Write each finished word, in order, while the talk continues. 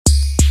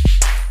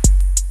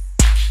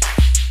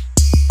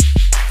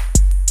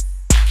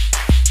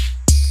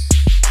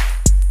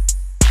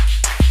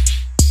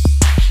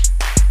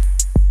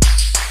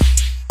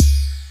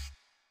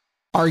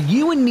Are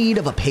you in need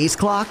of a pace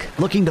clock?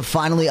 Looking to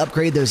finally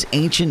upgrade those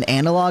ancient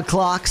analog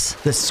clocks?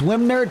 The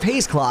Swim Nerd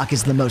Pace Clock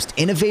is the most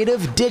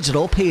innovative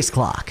digital pace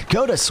clock.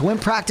 Go to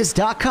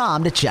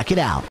swimpractice.com to check it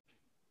out.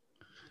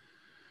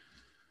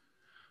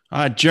 All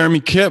right, Jeremy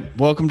Kipp,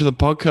 welcome to the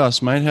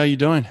podcast, mate. How you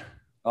doing?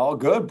 All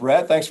good,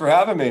 Brett. Thanks for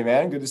having me,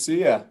 man. Good to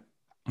see you.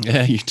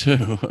 Yeah, you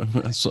too.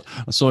 I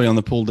saw you on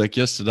the pool deck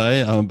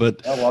yesterday,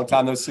 but yeah, long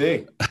time no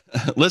see.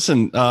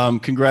 Listen,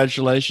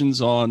 congratulations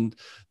on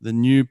the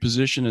new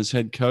position as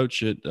head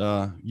coach at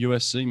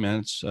USC, man.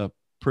 It's a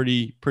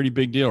pretty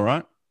big deal,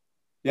 right?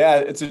 Yeah,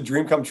 it's a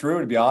dream come true,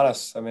 to be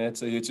honest. I mean,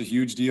 it's a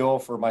huge deal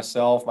for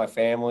myself, my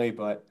family,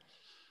 but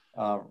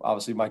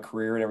obviously my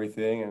career and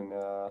everything. And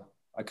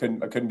I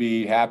couldn't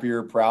be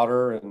happier,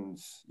 prouder,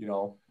 and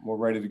more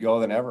ready to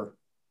go than ever.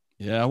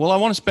 Yeah, well, I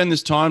want to spend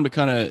this time to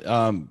kind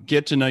of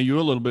get to know you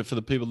a little bit for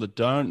the people that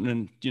don't,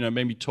 and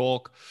maybe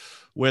talk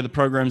where the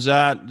program's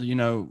at,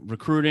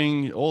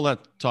 recruiting, all that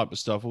type of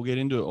stuff. We'll get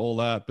into all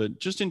that, but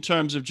just in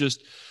terms of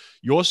just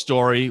your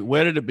story,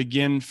 where did it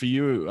begin for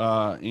you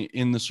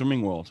in the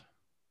swimming world?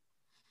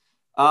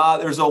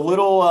 There's a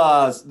little.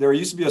 There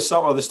used to be a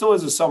summer. There still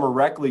is a summer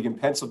rec league in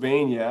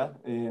Pennsylvania,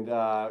 and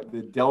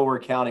the Delaware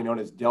County, known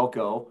as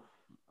Delco.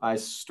 I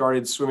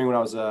started swimming when I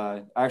was,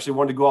 I actually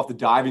wanted to go off the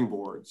diving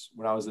boards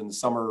when I was in the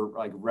summer,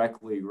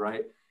 rec league,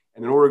 right?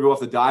 And in order to go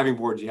off the diving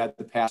boards, you had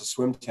to pass a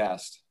swim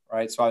test,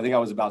 right? So I think I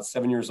was about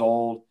 7 years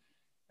old.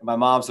 And my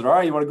mom said, all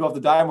right, you want to go off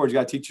the diving boards? You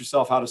got to teach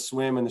yourself how to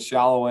swim in the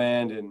shallow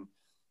end. And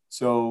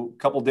so a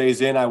couple of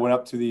days in, I went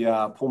up to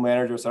the pool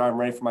manager and said, I'm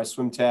ready for my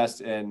swim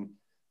test. And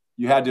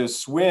you had to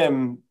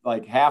swim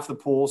half the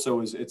pool. So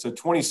it's a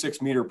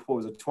 26 meter pool.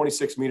 It was a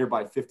 26 meter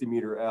by 50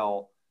 meter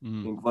L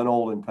in Glen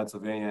Olden,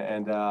 Pennsylvania.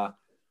 And,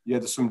 you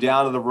had to swim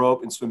down to the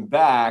rope and swim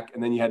back,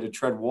 and then you had to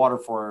tread water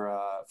for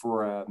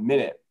a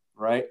minute,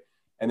 right?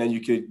 And then you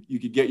could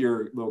get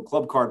your little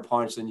club card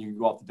punch, then you could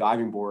go off the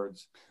diving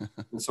boards.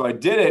 And so I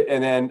did it,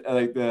 and then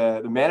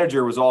the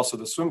manager was also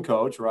the swim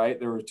coach, right?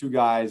 There were two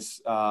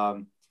guys,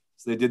 so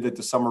they did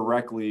the summer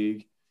rec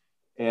league,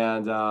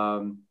 and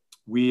that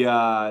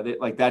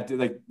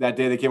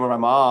day they came with my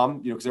mom,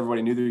 because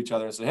everybody knew each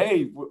other, and said,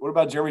 hey, what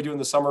about Jeremy doing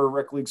the summer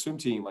rec league swim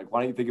team?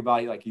 Why don't you think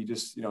about it? He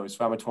just he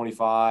swam at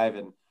 25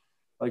 and.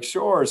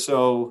 Sure.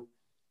 So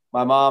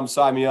my mom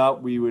signed me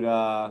up. We would,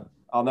 I'll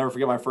never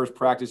forget my first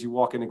practice. You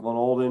walk into Glen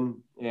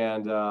Olden,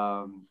 and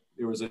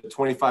there was a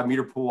 25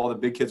 meter pool. All the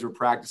big kids were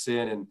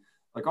practicing, and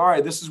all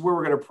right, this is where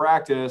we're going to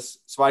practice.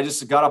 So I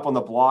just got up on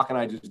the block and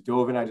I just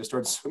dove in. I just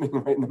started swimming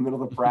right in the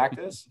middle of the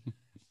practice.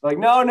 No,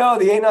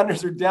 the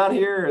 8-unders are down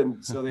here.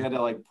 And so they had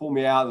to pull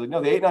me out. No,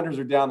 the 8-unders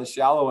are down the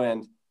shallow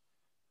end.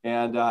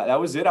 And that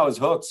was it. I was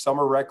hooked.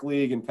 Summer rec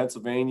league in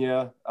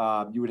Pennsylvania.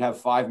 You would have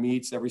 5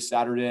 meets every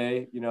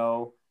Saturday,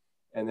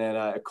 and then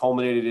it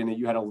culminated in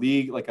you had a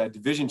league, a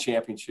division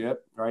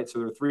championship, right? So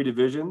there were 3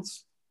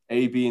 divisions,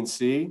 A, B, and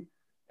C.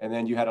 And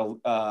then you had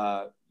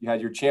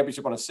your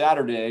championship on a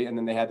Saturday, and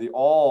then they had the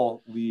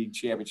all league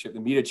championship,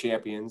 the META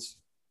champions,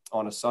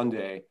 on a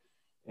Sunday.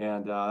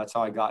 And that's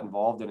how I got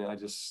involved in it. I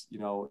just,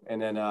 and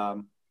then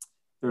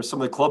there's some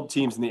of the club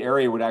teams in the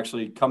area would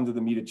actually come to the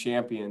META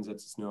champions, as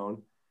it's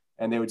known.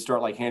 And they would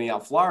start handing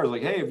out flyers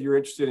hey, if you're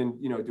interested in,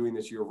 doing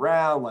this year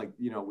round,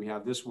 we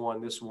have this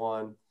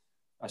one.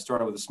 I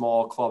started with a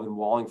small club in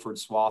Wallingford,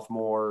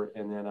 Swarthmore.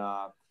 And then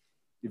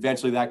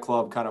eventually that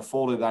club kind of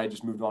folded. I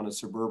just moved on to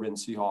Suburban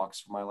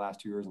Seahawks for my last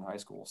 2 years in high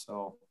school.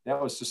 So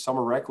that was just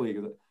summer rec league.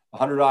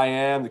 100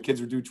 IM, the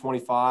kids would do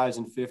 25s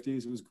and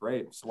 50s. It was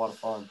great. It's a lot of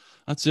fun.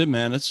 That's it,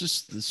 man. It's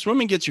just the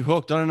swimming gets you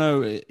hooked. I don't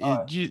know.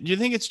 Do you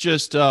think it's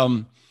just,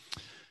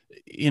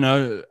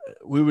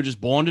 we were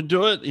just born to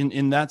do it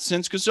in that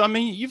sense? Because,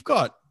 you've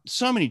got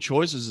so many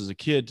choices as a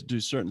kid to do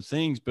certain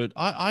things, but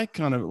I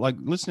kind of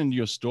listening to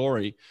your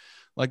story,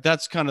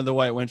 that's kind of the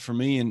way it went for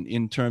me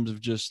in terms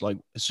of just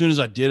as soon as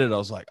I did it, I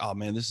was like, oh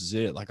man, this is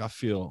it. I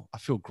feel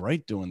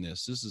great doing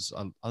this.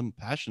 I'm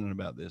passionate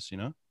about this,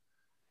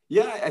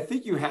 Yeah, I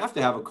think you have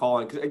to have a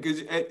calling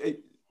because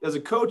as a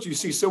coach, you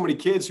see so many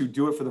kids who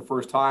do it for the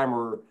first time,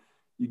 or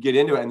you get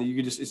into it and you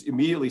can just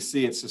immediately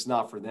see it's just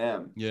not for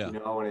them. Yeah.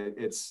 And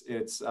it's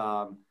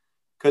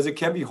because it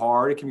can be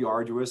hard. It can be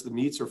arduous. The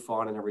meets are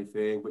fun and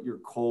everything, but you're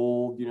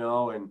cold,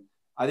 and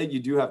I think you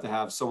do have to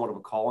have somewhat of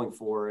a calling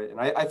for it. And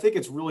I think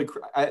it's really,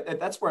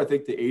 that's where I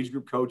think the age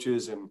group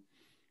coaches and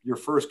your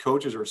first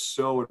coaches are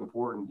so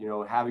important,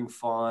 having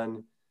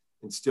fun,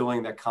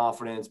 instilling that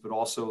confidence, but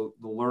also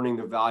learning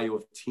the value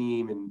of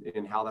team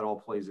and how that all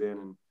plays in.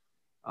 And,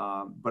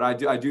 but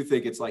I do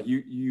think it's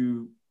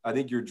I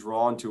think you're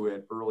drawn to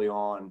it early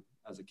on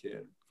as a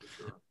kid. For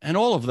sure. And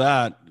all of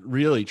that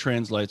really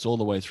translates all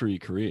the way through your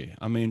career.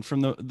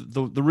 From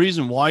the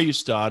reason why you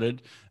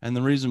started and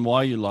the reason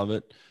why you love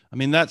it,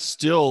 that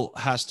still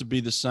has to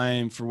be the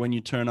same for when you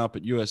turn up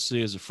at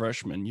USC as a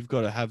freshman. You've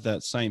got to have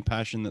that same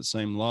passion, that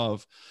same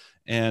love,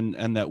 and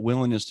that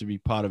willingness to be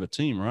part of a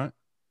team, right?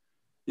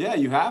 Yeah,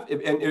 you have.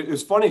 And it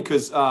was funny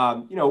because,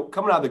 coming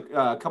out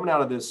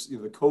of this,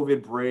 the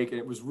COVID break, and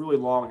it was really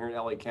long here in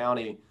LA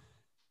County.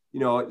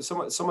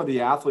 some of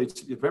the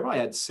athletes, everybody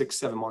had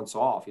 6-7 months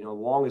off,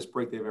 longest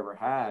break they've ever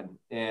had.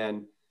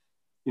 And,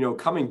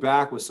 coming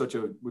back was such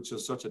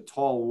a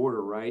tall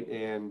order. Right.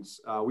 And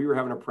we were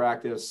having a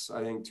practice,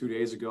 I think 2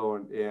 days ago.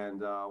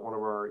 And one of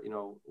our,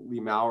 Lee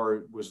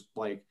Maurer was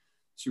like,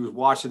 she was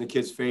watching the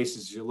kids'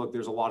 faces. She said, look,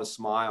 there's a lot of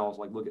smiles.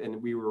 Like, look,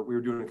 and we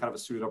were doing kind of a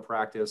suited up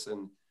practice,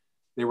 and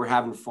they were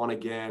having fun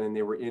again, and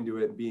they were into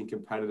it and being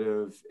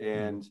competitive.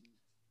 And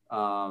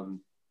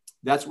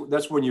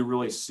that's when you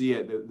really see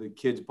it, the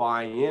kids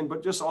buying in,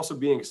 but just also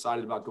being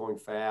excited about going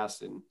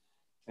fast and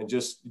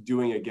just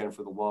doing it again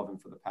for the love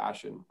and for the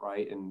passion.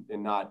 Right. And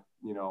not,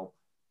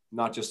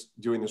 not just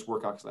doing this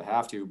workout because I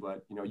have to,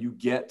 but, you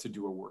get to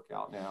do a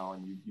workout now,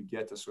 and you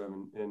get to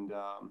swim. And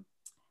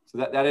so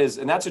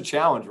that's a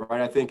challenge,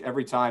 right? I think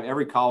every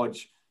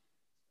college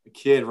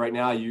kid right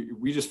now,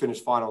 we just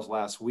finished finals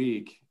last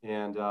week.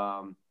 And,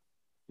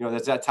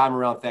 that's that time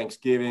around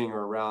Thanksgiving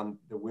or around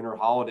the winter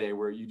holiday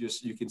where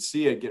you can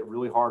see it get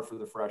really hard for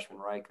the freshmen,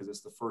 right? Because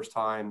it's the first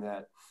time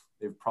that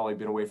they've probably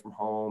been away from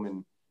home,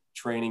 and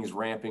training is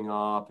ramping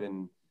up,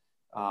 and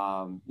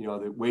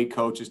the weight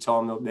coach is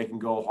telling them they can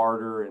go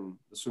harder, and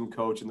the swim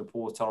coach in the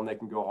pool is telling them they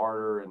can go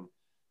harder, and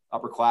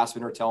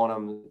upperclassmen are telling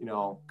them,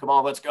 come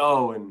on, let's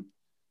go. And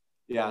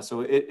yeah,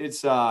 so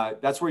it's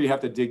that's where you have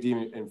to dig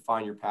deep and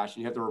find your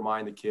passion. You have to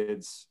remind the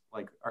kids,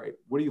 like, all right,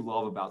 what do you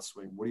love about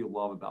swimming? What do you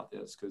love about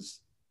this? Because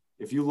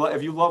if you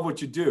love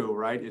what you do,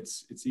 right,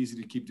 it's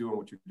easy to keep doing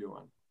what you're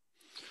doing.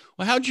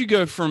 Well, how'd you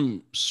go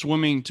from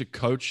swimming to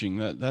coaching?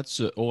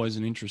 That's always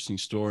an interesting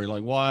story.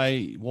 Like,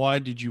 why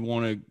did you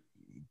want to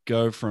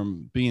go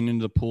from being in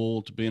the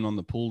pool to being on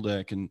the pool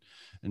deck and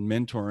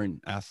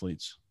mentoring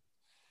athletes?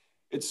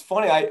 It's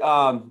funny.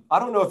 I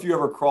don't know if you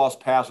ever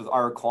crossed paths with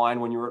Ira Klein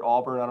when you were at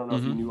Auburn. I don't know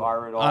if you knew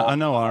Ira at all. I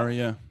know Ira,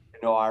 yeah. I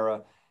know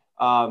Ira.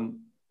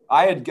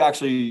 I had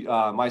actually,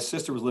 my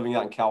sister was living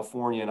out in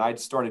California, and I'd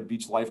started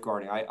beach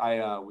lifeguarding.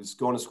 I was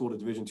going to school to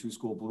Division II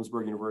school,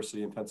 Bloomsburg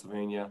University in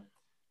Pennsylvania.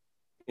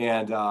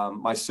 And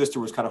my sister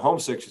was kind of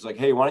homesick. She's like,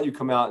 hey, why don't you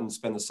come out and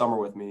spend the summer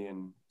with me?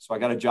 And so I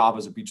got a job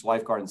as a beach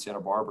lifeguard in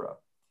Santa Barbara.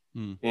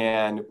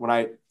 And when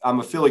I'm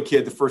a Philly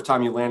kid, the first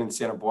time you land in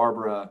Santa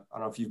Barbara, I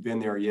don't know if you've been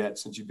there yet,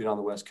 since you've been on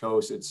the West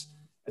Coast, it's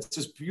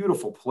this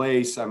beautiful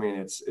place. I mean,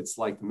 it's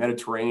like the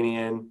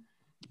Mediterranean.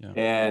 Yeah.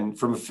 And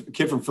from a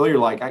kid from Philly, you're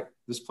like,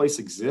 this place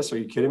exists. Are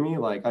you kidding me?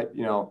 Like,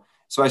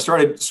 so I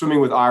started swimming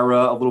with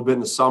Ira a little bit in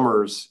the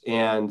summers,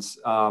 and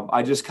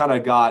I just kind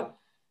of got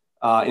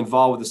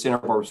involved with the Santa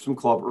Barbara Swim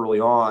Club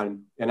early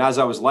on. And as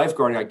I was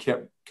lifeguarding, I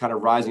kept kind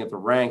of rising up the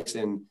ranks.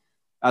 And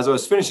as I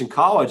was finishing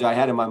college, I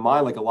had in my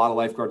mind, like a lot of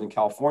lifeguards in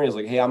California, I was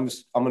like, hey, I'm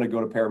going to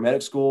go to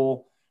paramedic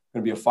school.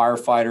 I'm going to be a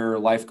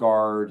firefighter,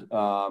 lifeguard,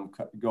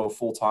 go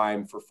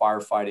full-time for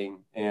firefighting.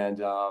 And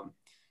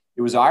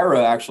it was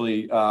Ira,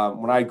 actually,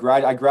 when I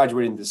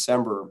graduated in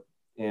December,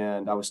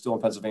 and I was still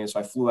in Pennsylvania. So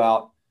I flew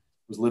out,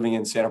 was living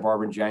in Santa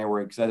Barbara in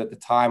January, because at the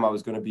time I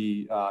was going to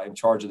be in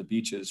charge of the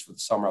beaches for the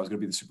summer. I was going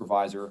to be the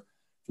supervisor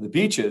for the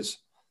beaches.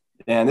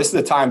 And this is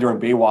the time during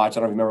Baywatch.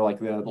 I don't remember, like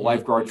the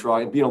lifeguard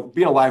truck. And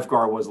being a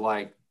lifeguard was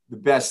like the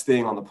best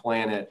thing on the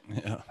planet,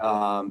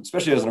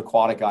 especially as an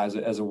aquatic guy,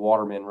 as a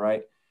waterman,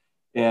 right?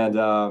 And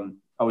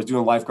I was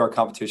doing lifeguard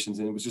competitions,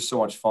 and it was just so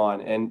much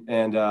fun.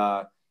 And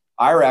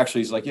Ira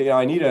actually is like, yeah,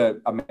 I need a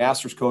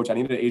master's coach. I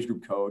need an age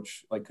group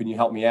coach. Like, can you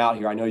help me out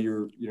here? I know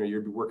you're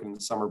working in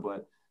the summer,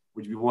 but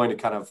would you be willing to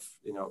kind of,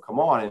 come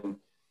on?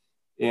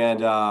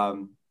 And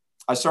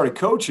I started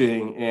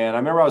coaching, and I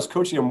remember I was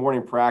coaching a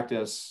morning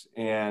practice,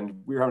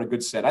 and we were having a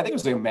good set. I think it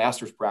was like a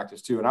master's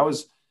practice too. And I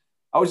was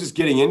just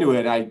getting into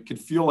it. I could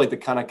feel like the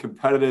kind of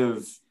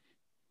competitive,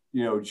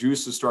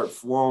 juices start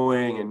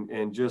flowing,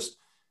 and just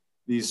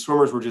these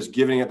swimmers were just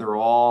giving it their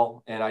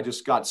all. And I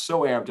just got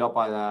so amped up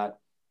by that.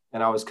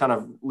 And I was kind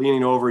of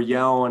leaning over,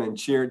 yelling and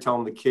cheering,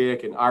 telling them to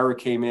kick. And Ira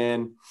came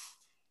in,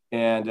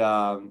 and,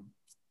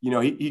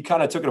 he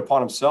kind of took it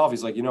upon himself.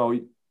 He's like,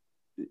 it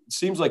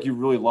seems like you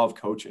really love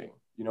coaching.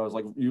 It's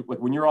like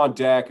when you're on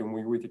deck and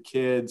when you're with the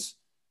kids,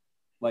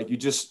 like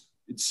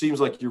it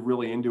seems like you're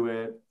really into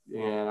it.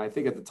 And I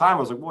think at the time I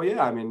was like, well,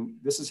 yeah, I mean,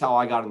 this is how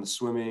I got into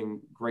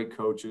swimming. Great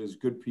coaches,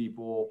 good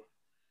people,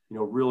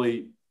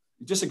 really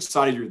just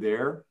excited you're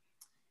there.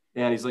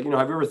 And he's like,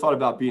 have you ever thought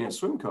about being a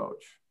swim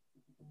coach?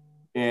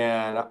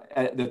 And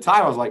at the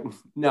time I was like,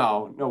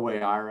 no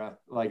way, Ira.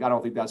 Like, I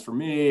don't think that's for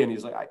me. And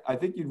he's like, I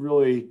think you'd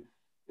really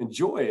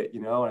enjoy it,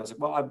 And I was like,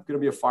 well, I'm going to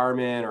be a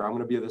fireman, or I'm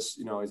going to be this,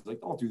 he's like,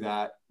 don't do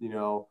that. I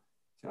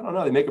don't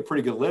know. They make a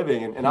pretty good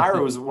living. And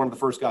Ira was one of the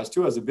first guys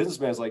too, as a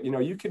businessman. Is like,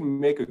 you can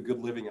make a good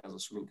living as a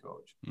swimming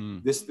coach.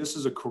 This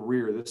is a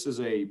career. This is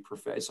a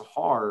profession. It's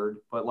hard,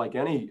 but like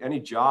any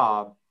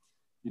job,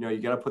 you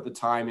got to put the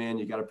time in,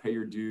 you got to pay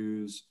your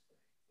dues,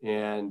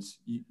 and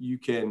you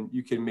can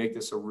make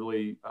this a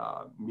really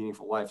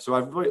meaningful life. So I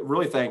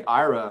really thank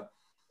Ira.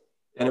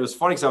 And it was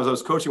funny because I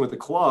was coaching with the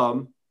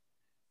club.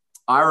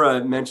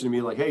 Ira mentioned to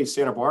me, like, hey,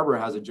 Santa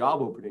Barbara has a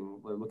job opening.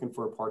 They're looking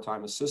for a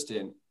part-time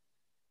assistant.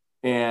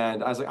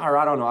 And I was like, all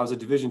right, I don't know. I was a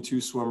Division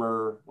II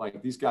swimmer,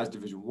 like these guys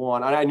Division I.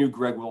 And I knew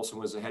Greg Wilson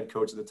was the head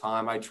coach at the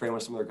time. I trained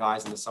with some of their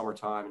guys in the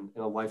summertime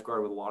and a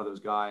lifeguard with a lot of those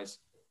guys.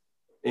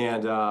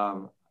 And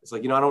it's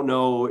like, I don't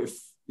know if,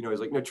 he's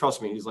like, no,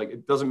 trust me. He's like,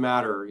 it doesn't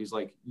matter. He's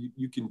like,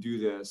 you can do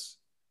this.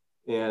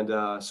 And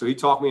so he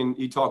talked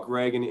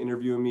Greg into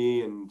interviewing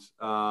me. And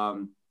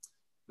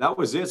that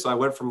was it. So I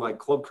went from like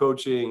club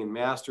coaching and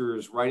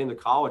masters right into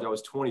college. I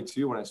was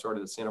 22 when I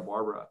started at Santa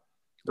Barbara.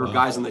 There were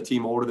guys on the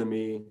team older than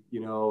me,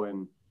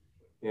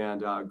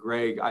 and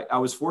Greg, I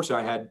was fortunate.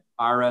 I had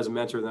Ira as a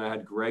mentor, and then I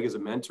had Greg as a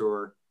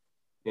mentor.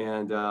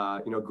 And,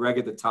 Greg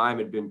at the time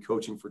had been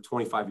coaching for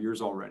 25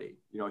 years already.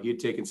 He had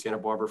taken Santa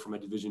Barbara from a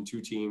Division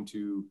II team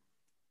to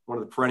one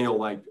of the perennial,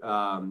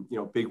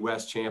 Big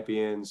West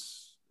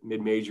champions,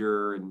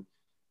 mid-major, and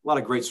a lot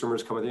of great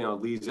swimmers coming.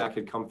 Lee Zach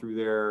had come through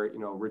there,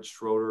 Rich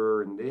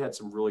Schroeder, and they had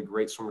some really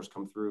great swimmers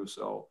come through.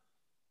 So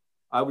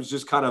I was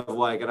just kind of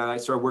like, and I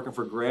started working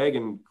for Greg,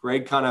 and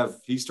Greg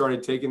he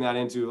started taking that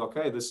into,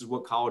 okay, this is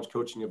what college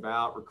coaching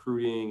about,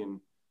 recruiting, and,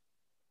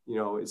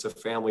 it's a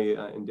family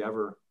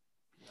endeavor.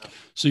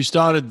 So you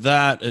started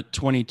that at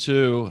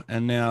 22,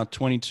 and now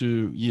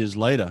 22 years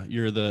later,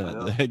 you're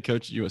the head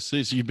coach at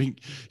USC. So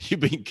you've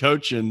been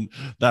coaching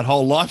that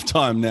whole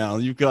lifetime now.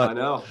 You've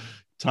got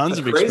tons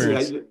of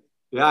experience.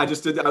 I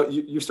just did that.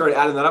 You started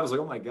adding that up. I was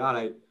like, oh my God,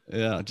 I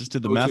just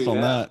did the math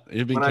on that.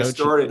 You've been I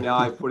started, now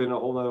I've put in a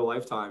whole nother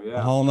lifetime. Yeah.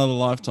 A whole nother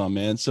lifetime,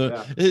 man. So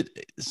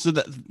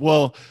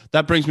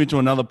that brings me to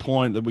another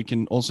point that we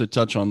can also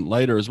touch on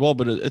later as well.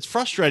 But it's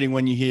frustrating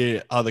when you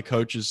hear other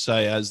coaches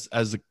say, as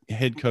the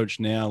head coach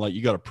now, like,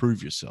 you got to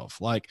prove yourself.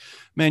 Like,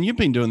 man, you've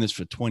been doing this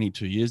for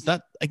 22 years.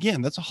 That's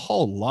a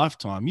whole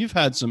lifetime. You've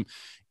had some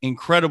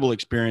incredible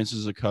experience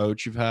as a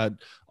coach. You've had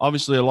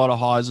obviously a lot of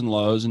highs and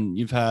lows, and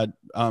you've had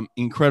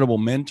incredible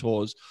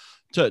mentors.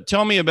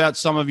 Tell me about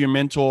some of your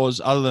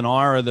mentors other than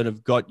Ira that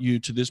have got you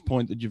to this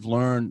point that you've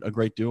learned a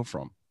great deal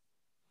from.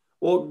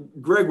 Well,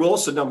 Greg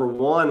Wilson, number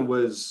one,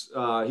 was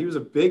he was a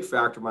big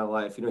factor in my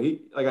life.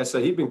 Like I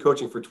said, he'd been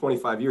coaching for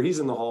 25 years. He's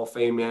in the Hall of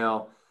Fame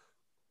now.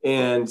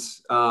 And,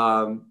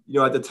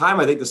 at the time,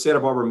 I think the Santa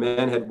Barbara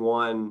men had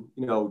won,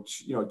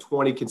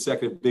 20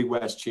 consecutive Big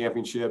West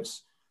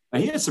championships.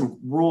 And he had some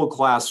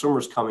world-class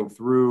swimmers coming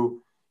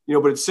through,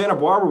 but at Santa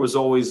Barbara was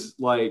always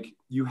like,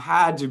 you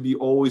had to be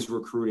always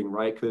recruiting,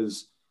 right?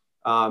 Because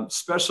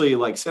especially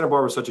like Santa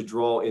Barbara is such a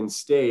draw in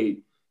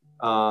state.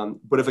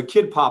 But if a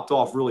kid popped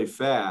off really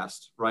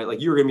fast, right? Like,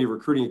 you were going to be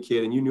recruiting a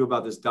kid and you knew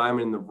about this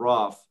diamond in the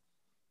rough.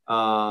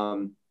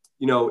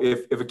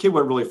 If a kid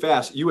went really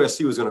fast,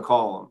 USC was going to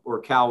call him, or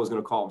Cal was going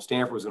to call him,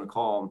 Stanford was going to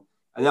call him.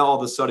 And now all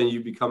of a sudden you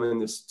become in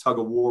this tug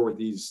of war with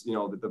these,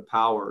 the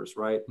powers,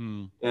 right?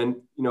 And,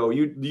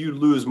 you'd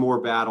lose more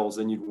battles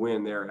than you'd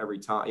win there every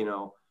time,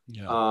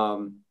 Yeah.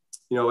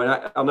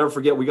 And I'll never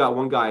forget, we got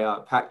one guy,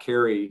 Pat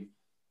Carey.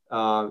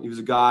 He was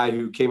a guy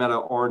who came out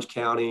of Orange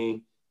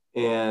County,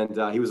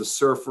 and he was a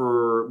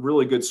surfer,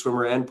 really good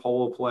swimmer and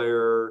polo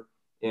player.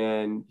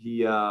 And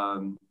he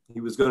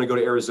was going to go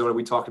to Arizona.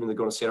 We talked him into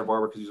going to Santa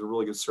Barbara because he's a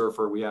really good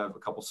surfer. We have a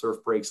couple surf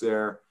breaks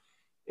there.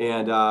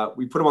 And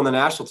we put him on the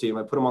national team.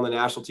 I put him on the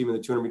national team in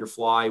the 200-meter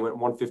fly. He went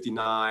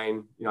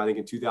 159, I think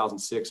in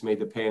 2006, made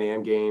the Pan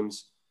Am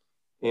Games.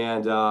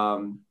 And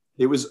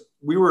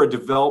we were a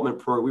development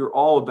program. We were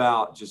all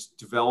about just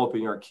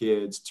developing our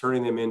kids,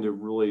 turning them into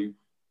really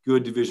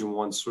good Division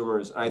I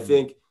swimmers. And I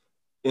think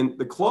in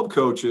the club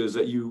coaches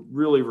that you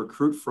really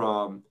recruit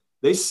from,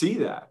 they see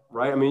that,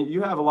 right? I mean,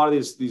 you have a lot of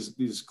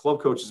these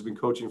club coaches have been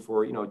coaching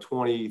for,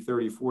 20,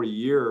 30, 40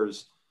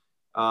 years.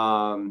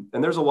 And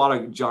there's a lot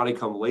of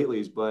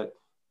Johnny-come-latelys, but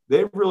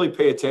they really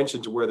pay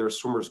attention to where their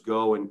swimmers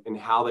go and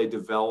how they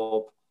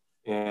develop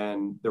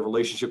and the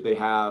relationship they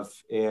have.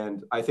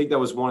 And I think that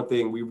was one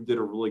thing we did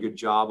a really good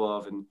job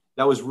of. And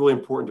that was really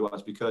important to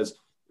us, because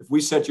if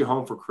we sent you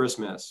home for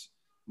Christmas,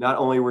 not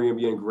only were you going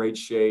to be in great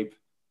shape,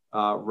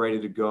 ready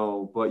to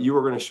go, but you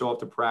were going to show up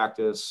to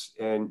practice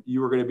and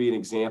you were going to be an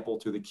example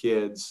to the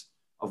kids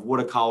of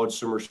what a college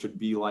swimmer should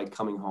be like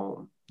coming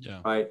home.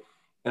 Yeah. Right.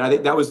 And I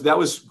think that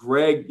was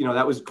Greg,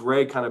 that was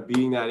Greg kind of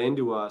beating that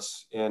into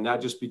us. And that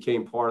just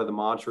became part of the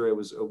mantra. It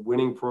was a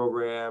winning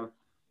program.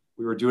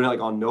 We were doing it like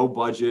on no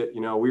budget.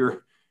 We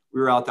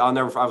were out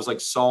there. I was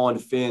like sawing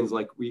fins.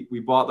 Like we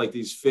bought like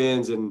these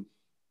fins and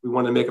we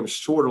wanted to make them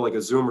shorter, like a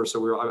Zoomer.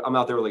 So I'm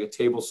out there with like a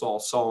table saw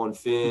sawing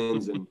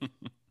fins and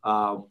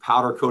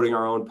powder coating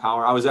our own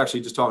power. I was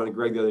actually just talking to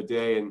Greg the other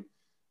day, and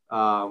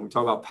we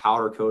talk about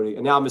powder coating.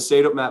 And now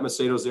Matt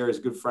Macedo's there. He's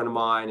a good friend of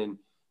mine. And,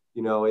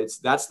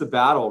 that's the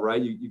battle,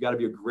 right? You got to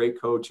be a great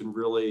coach and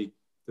really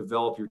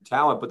develop your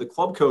talent. But the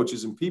club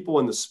coaches and people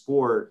in the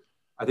sport,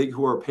 I think,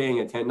 who are paying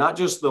attention, not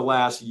just the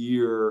last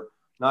year,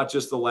 not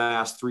just the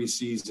last 3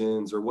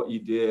 seasons or what you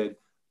did.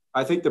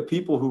 I think the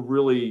people who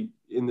really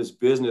in this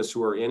business,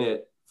 who are in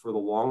it for the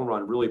long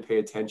run, really pay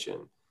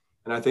attention.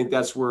 And I think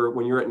that's where,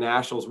 when you're at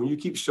nationals, when you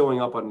keep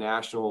showing up on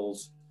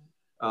nationals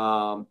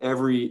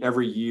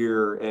every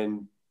year,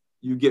 and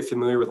you get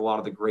familiar with a lot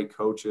of the great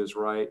coaches,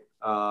 right?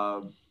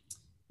 I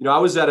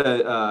was at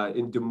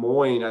in Des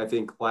Moines, I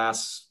think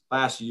last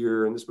last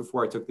year, and this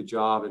before I took the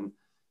job, and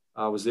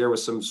I was there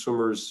with some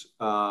swimmers.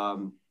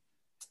 And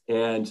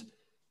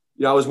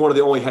I was one of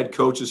the only head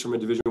coaches from a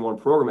Division I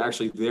program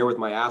actually there with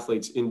my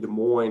athletes in Des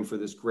Moines for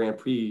this Grand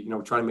Prix,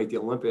 trying to make the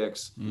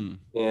Olympics.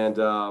 And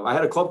I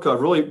had a club coach,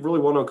 really, really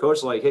well-known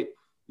coach, like, hey,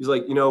 he's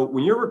like,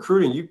 when you're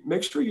recruiting, you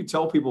make sure you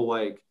tell people,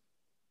 like,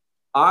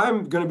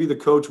 I'm going to be the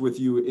coach with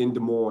you in Des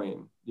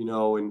Moines,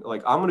 and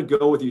like, I'm going to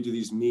go with you to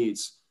these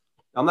meets.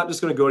 I'm not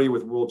just going to go to you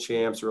with world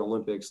champs or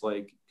Olympics,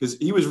 like, because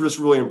he was just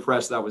really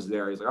impressed that I was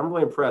there. He's like, I'm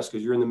really impressed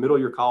because you're in the middle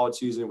of your college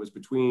season. It was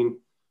between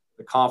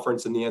the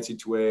conference and the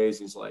NC2As.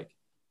 He's like,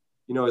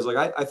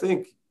 I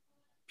think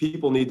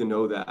people need to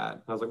know that.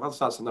 And I was like, well,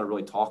 that's not something I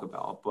really talk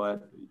about,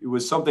 but it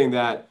was something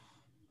that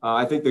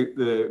I think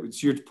to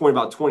your point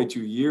about 22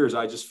 years,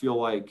 I just feel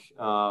like,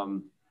 a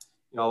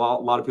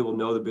lot of people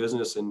know the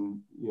business,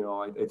 and,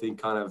 I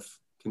think kind of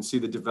can see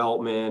the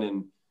development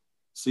and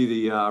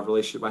see the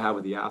relationship I have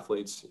with the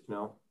athletes,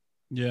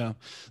 Yeah.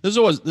 There's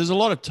a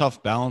lot of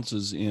tough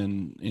balances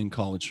in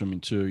college swimming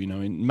too,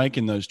 in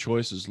making those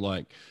choices,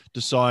 like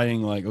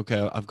deciding like,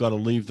 okay, I've got to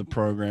leave the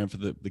program for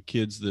the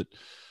kids that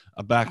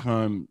are back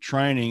home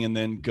training and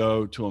then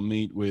go to a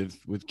meet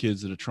with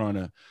kids that are trying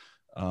to,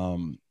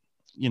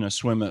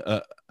 swim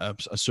a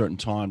certain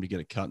time to get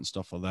a cut and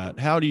stuff like that.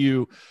 How do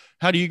you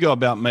go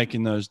about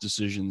making those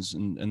decisions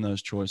and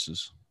those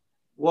choices?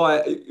 Well,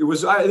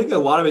 I think a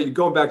lot of it,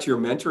 going back to your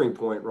mentoring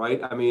point, right?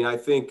 I mean, I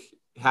think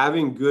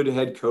having good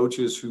head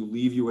coaches who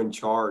leave you in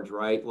charge,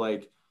 right?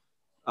 Like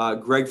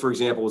Greg, for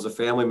example, was a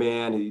family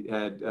man. He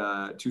had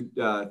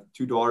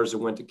two daughters that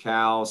went to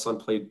Cal. Son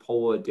played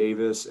polo at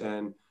Davis.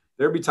 And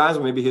there'd be times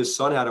when maybe his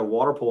son had a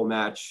water polo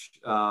match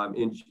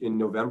in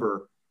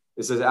November.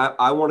 It says,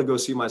 I want to go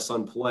see my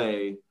son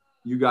play.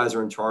 You guys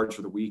are in charge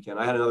for the weekend.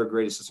 I had another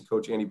great assistant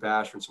coach, Andy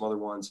Basher, and some other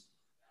ones.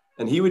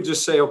 And he would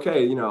just say,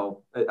 okay,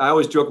 I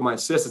always joke with my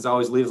assistants. I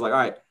always leave. It's like, all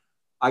right,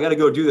 I got to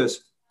go do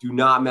this. Do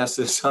not mess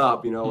this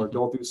up, or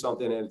don't do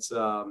something. And it's,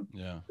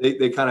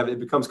 it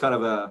becomes kind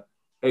of a,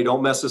 hey,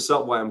 don't mess this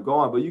up while I'm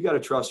gone, but you got to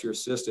trust your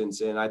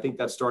assistants. And I think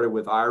that started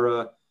with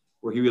Ira,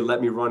 where he would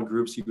let me run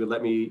groups. He would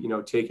let me,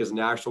 take his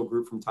national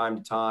group from time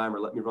to time, or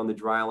let me run the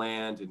dry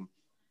land. And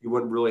he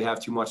wouldn't really have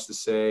too much to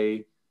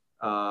say.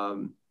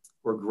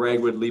 Or Greg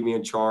would leave me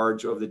in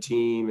charge of the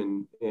team.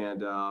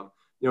 And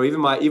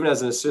even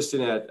as an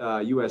assistant at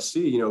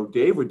USC,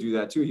 Dave would do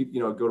that too. He'd,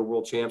 go to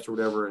world champs or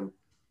whatever. And,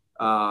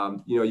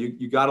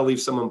 you got to leave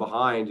someone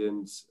behind.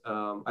 And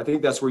I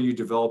think that's where you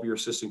develop your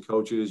assistant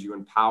coaches, you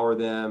empower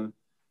them.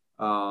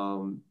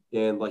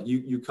 And like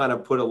you kind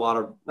of put a lot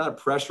of, not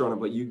pressure on them,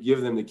 but you give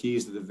them the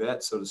keys to the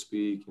vet, so to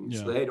speak. And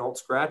say, hey, don't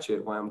scratch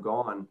it while I'm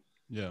gone.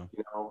 Yeah.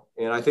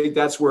 And I think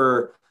that's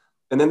where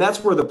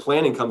the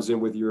planning comes in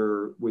with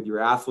your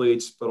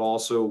athletes, but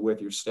also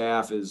with your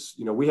staff is,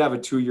 we have a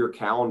 2-year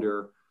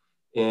calendar.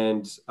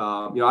 And,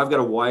 I've got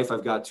a wife,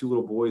 I've got 2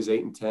 little boys,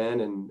 8 and 10,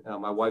 and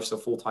my wife's a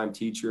full-time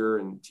teacher,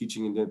 and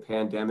teaching in the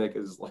pandemic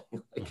is like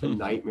a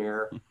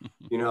nightmare.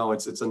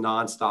 It's a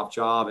nonstop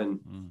job.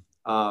 And,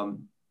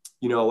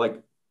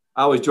 like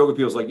I always joke with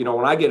people, it's like,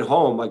 when I get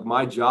home, like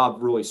my job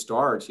really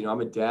starts,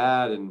 I'm a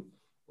dad and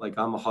like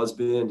I'm a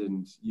husband,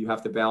 and you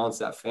have to balance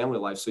that family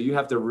life. So you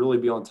have to really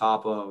be on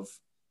top of,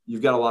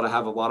 you've got to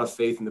have a lot of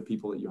faith in the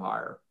people that you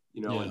hire,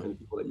 and the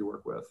people that you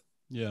work with.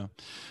 Yeah.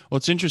 Well,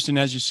 it's interesting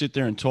as you sit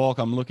there and talk,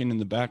 I'm looking in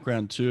the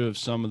background too of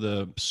some of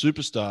the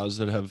superstars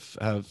that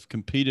have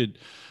competed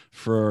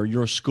for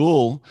your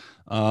school.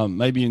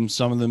 Maybe in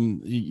some of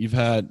them you've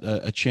had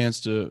a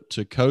chance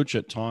to coach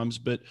at times,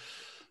 but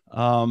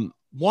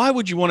why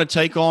would you want to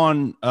take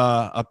on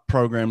a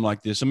program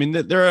like this? I mean,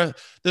 there's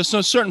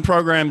some certain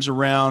programs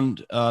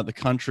around the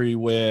country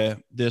where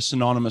they're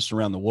synonymous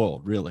around the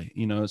world, really.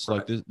 It's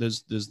right. Like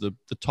there's the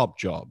top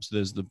jobs,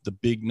 there's the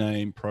big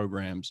name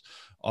programs,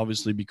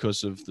 obviously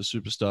because of the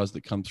superstars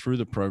that come through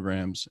the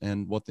programs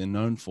and what they're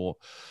known for.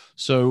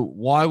 So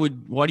why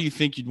do you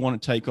think you'd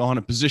want to take on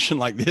a position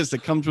like this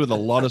that comes with a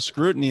lot of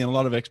scrutiny and a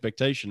lot of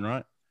expectation,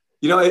 right?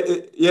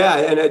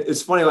 And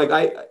it's funny. Like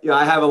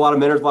I have a lot of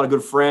mentors, a lot of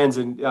good friends,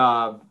 and in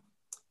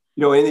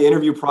the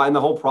interview, in the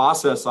whole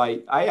process,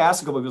 I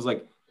asked a couple of people,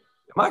 like,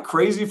 "Am I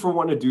crazy for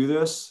wanting to do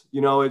this?"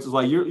 It's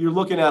like you're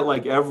looking at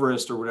like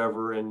Everest or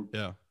whatever, and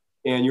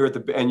you're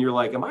you're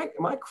like, "Am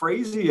I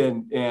crazy?"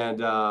 And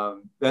there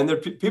are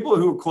people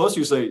who are close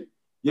to you say,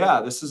 "Yeah,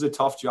 this is a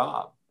tough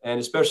job," and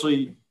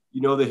especially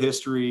the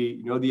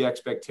history, the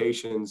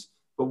expectations.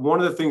 But one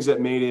of the things that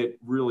made it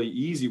really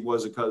easy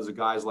was because of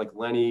guys like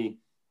Lenny,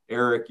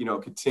 Eric,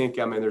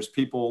 Katinka. I mean, there's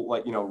people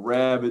like,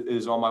 Reb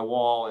is on my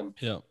wall, and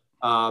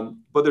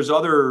but there's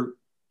other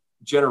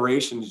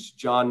generations,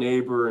 John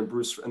Neighbor and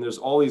Bruce, and there's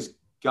all these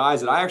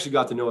guys that I actually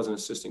got to know as an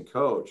assistant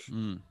coach.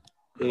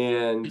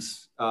 And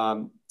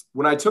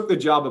when I took the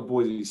job at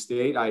Boise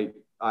State, I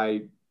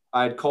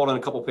had called on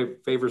a couple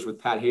of favors with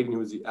Pat Hayden, who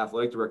was the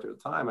athletic director at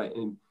the time.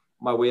 And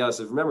my way out, I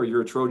said, remember,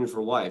 you're a Trojan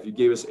for life. You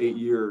gave us 8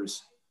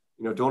 years.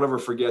 Don't ever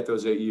forget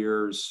those 8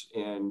 years.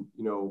 And,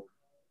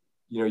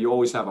 you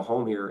always have a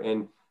home here.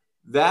 And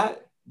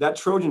that that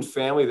Trojan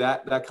family,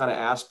 that kind of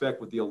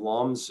aspect with the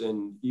alums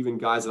and even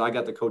guys that I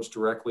got to coach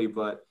directly,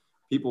 but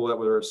people that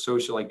were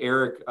associated, like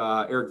Eric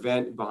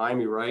Vent behind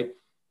me, right,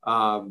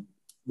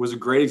 was a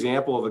great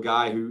example of a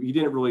guy who, he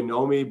didn't really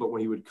know me, but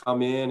when he would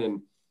come in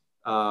and,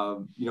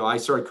 I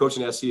started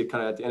coaching SC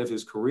kind of at the end of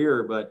his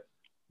career, but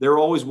they were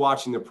always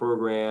watching the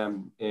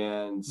program,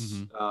 and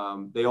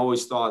they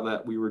always thought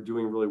that we were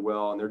doing really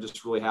well, and they're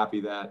just really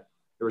happy that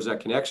there was that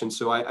connection.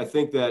 So I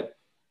think that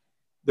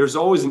there's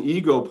always an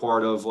ego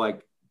part of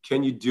like,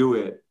 can you do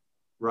it?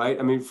 Right.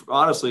 I mean,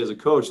 honestly, as a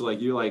coach,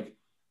 like you're like,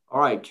 all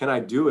right, can I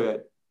do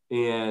it?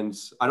 And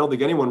I don't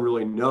think anyone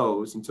really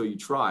knows until you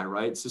try,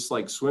 right? It's just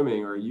like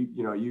swimming, or you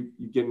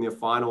get in the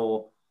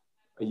final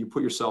and you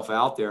put yourself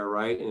out there,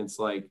 right? And it's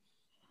like,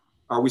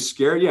 are we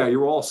scared? Yeah,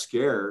 you're all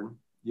scared,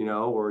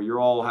 or you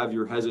all have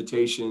your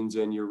hesitations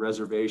and your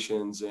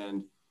reservations.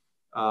 And,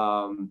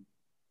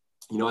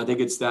 I think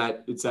it's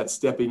that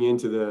stepping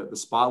into the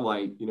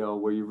spotlight,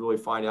 where you really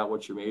find out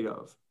what you're made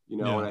of,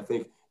 and I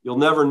think you'll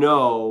never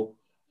know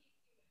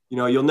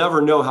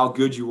how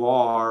good you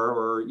are,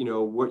 or,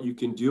 what you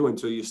can do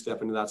until you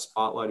step into that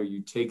spotlight, or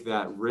you take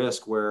that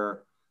risk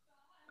where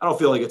I don't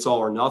feel like it's all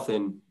or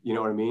nothing, you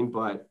know what I mean?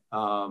 But,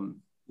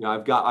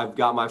 I've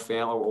got my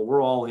family, well,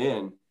 we're all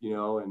in,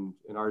 and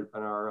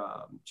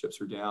our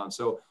chips are down.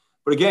 So,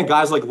 but again,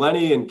 guys like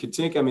Lenny and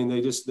Katinka, I mean,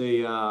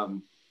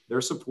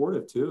 they're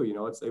supportive too.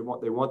 They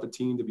want the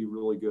team to be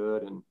really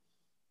good. And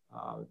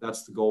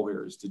that's the goal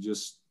here, is to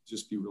just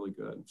be really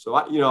good. So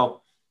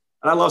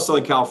and I love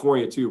Southern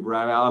California too,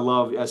 Brad. I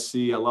love SC.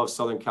 I love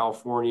Southern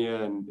California.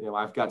 And,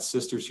 I've got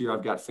sisters here.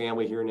 I've got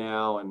family here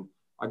now. And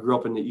I grew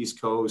up in the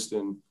East Coast,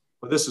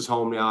 but this is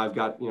home now. I've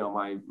got,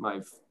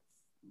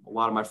 a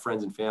lot of my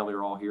friends and family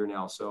are all here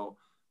now. So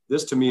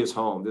this to me is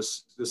home.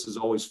 This has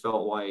always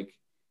felt like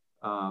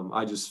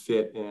I just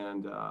fit,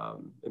 and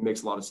it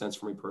makes a lot of sense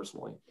for me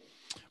personally.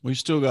 Well, you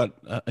still got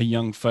a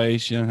young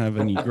face. You don't have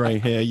any gray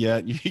hair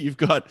yet. You've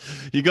got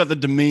the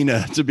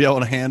demeanor to be able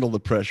to handle the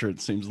pressure,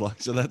 it seems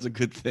like. So that's a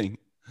good thing.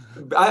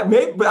 But I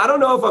don't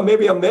know if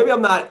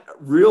I'm not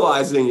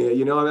realizing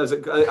it.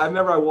 I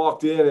remember I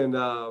walked in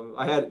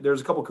and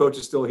there's a couple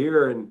coaches still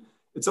here, and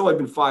it's only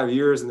been 5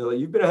 years, and they're like,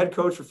 "You've been a head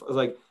coach for." I was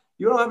like,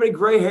 "You don't have any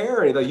gray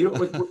hair." And you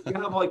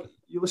don't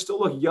you still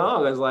look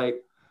young. I was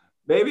like,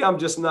 maybe I'm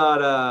just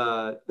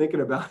not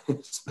thinking about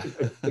it.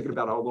 Thinking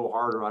about it a little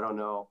harder. I don't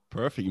know.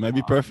 Perfect. You may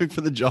be perfect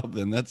for the job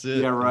then. That's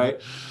it. Yeah, right.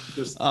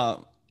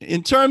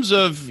 In terms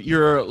of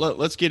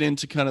let's get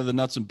into kind of the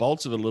nuts and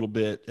bolts of it a little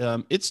bit.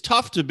 It's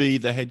tough to be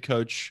the head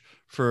coach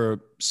for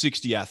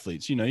 60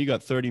 athletes. You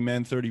got 30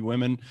 men, 30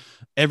 women.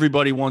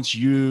 Everybody wants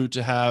you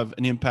to have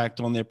an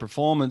impact on their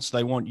performance.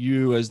 They want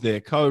you as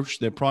their coach,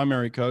 their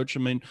primary coach. I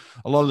mean,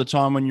 a lot of the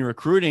time when you're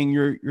recruiting,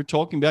 you're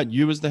talking about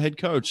you as the head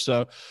coach.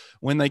 So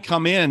when they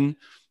come in,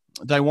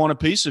 they want a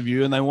piece of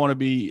you, and they want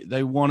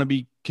to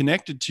be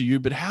connected to you.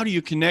 But how do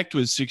you connect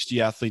with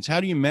 60 athletes? How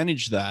do you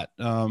manage that?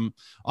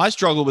 I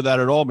struggled with that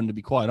at Auburn, to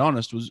be quite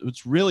honest.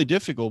 It's really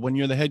difficult when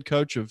you're the head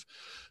coach of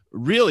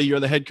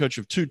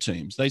two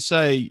teams. They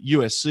say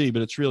USC,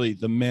 but it's really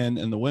the men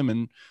and the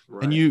women.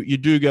 Right. And you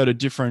do go to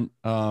different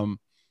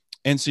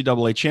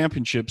NCAA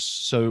championships.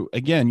 So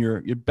again,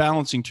 you're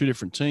balancing two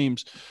different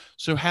teams.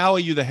 So how are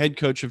you the head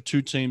coach of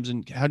two teams,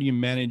 and how do you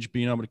manage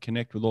being able to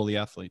connect with all the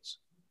athletes?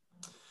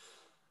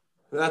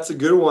 That's a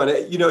good one.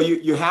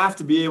 You have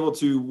to be able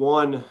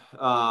to,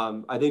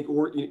 I think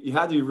you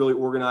have to be really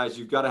organized.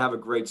 You've got to have a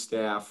great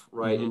staff,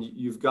 right? Mm-hmm. And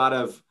you've got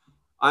to,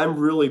 I'm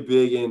really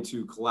big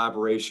into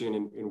collaboration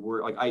and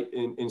work.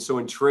 So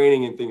in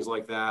training and things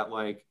like that,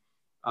 like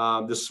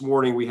this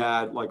morning we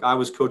had, I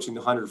was coaching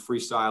the 100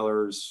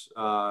 freestylers.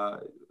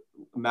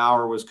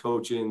 Maurer was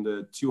coaching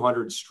the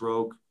 200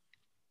 stroke.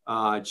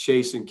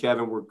 Chase and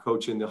Kevin were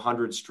coaching the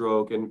 100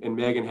 stroke, and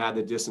Megan had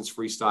the distance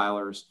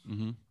freestylers.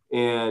 Mm-hmm.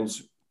 And,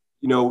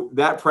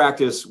 that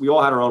practice, we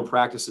all had our own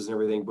practices and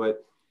everything,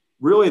 but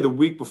really the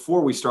week before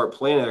we start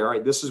planning, all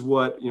right, this is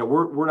what,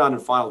 we're not in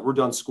finals, we're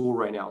done school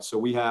right now. So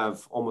we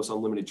have almost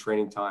unlimited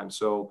training time.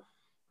 So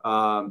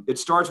it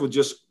starts with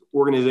just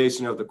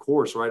organization of the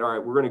course, right? All right,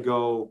 we're going to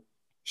go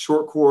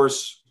short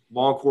course,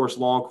 long course,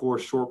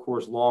 short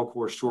course, long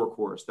course, short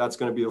course. That's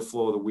going to be the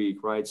flow of the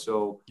week, right?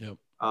 So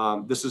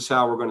this is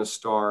how we're going to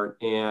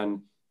start.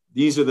 And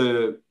these are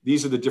the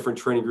different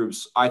training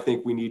groups I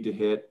think we need to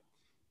hit.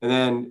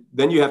 And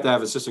then you have to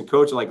have assistant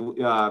coach.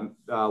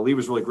 Lee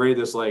was really great at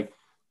this.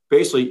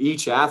 Basically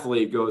each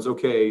athlete goes,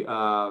 okay,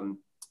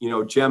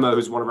 Gemma,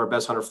 who's one of our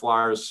best 100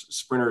 flyers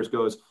sprinters,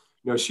 goes,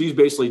 she's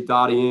basically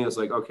dotting in. It's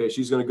like, okay,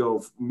 she's going to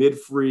go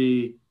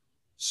mid-free,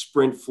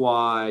 sprint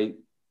fly,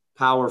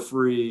 power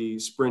free,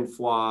 sprint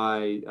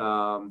fly.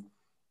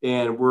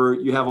 And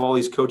you have all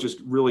these coaches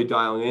really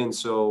dialing in.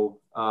 So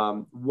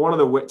to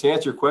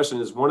answer your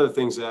question, is one of the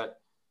things that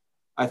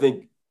I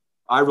think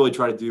I really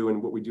try to do,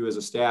 and what we do as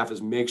a staff,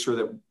 is make sure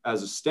that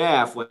as a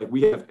staff,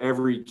 we have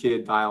every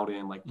kid dialed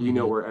in. We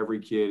know where every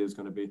kid is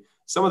going to be.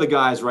 Some of the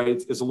guys, right,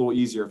 it's a little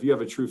easier. If you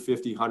have a true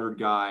 50, 100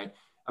 guy,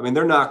 I mean,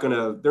 they're not going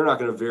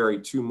to vary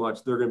too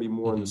much. They're going to be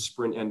more on the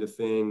sprint end of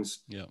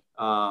things. Yeah.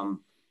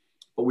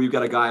 but we've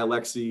got a guy,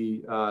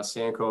 Alexei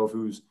Sankov,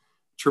 who's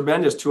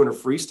tremendous 200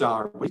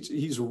 freestyler. But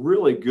he's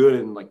really good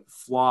in like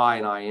fly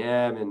and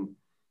IM. And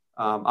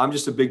I'm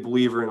just a big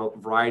believer in a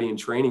variety in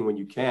training when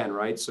you can,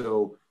 right?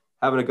 So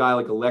having a guy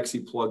like Alexei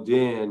plugged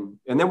in,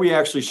 and then we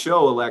actually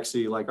show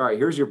Alexei like, all right,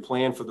 here's your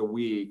plan for the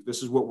week.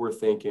 This is what we're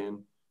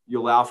thinking. You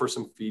allow for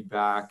some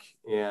feedback.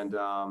 And,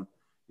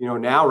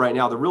 right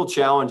now, the real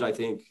challenge, I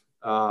think,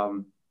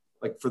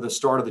 like for the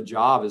start of the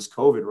job is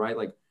COVID, right?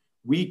 Like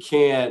we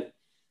can't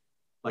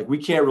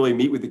really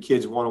meet with the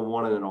kids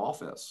one-on-one in an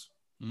office,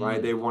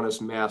 right? They want us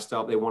masked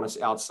up. They want us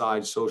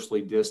outside,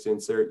 socially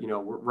distanced.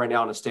 We're right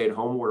now in a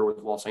stay-at-home order with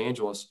Los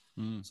Angeles.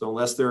 So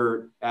unless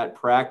they're at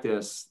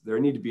practice, they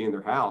need to be in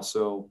their house.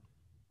 So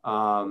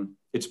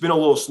it's been a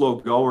little slow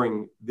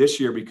going this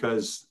year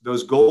because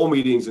those goal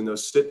meetings and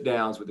those sit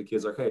downs with the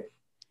kids, like, hey,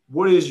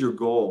 what is your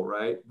goal,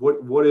 right?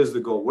 What is the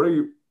goal? What are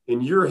you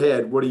in your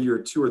head? What are your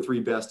 2 or 3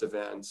 best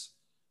events?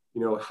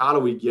 How do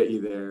we get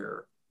you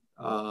there?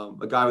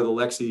 A guy with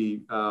Alexei,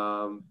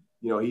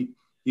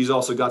 he's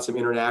also got some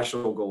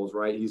international goals,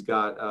 right? He's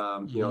got,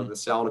 the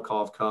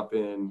Salnikov Cup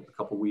in a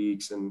couple of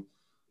weeks, and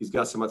he's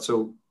got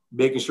so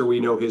making sure we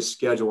know his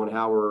schedule and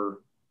how we're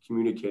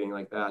communicating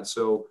like that.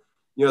 So,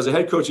 as a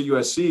head coach at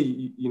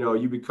USC,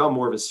 you become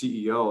more of a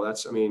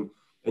CEO.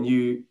 And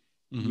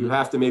you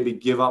have to maybe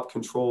give up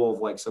control of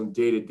like some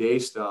day-to-day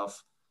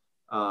stuff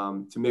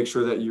to make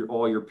sure that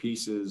all your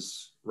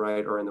pieces,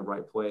 right, are in the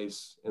right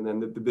place. And then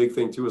the big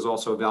thing too is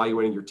also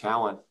evaluating your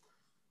talent.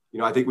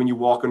 I think when you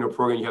walk into a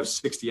program, you have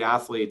 60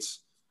 athletes.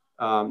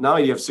 Not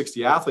only do you have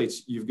 60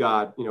 athletes, you've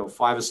got,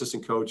 5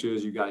 assistant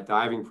coaches, you've got a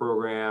diving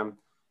program,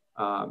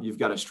 you've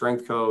got a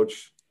strength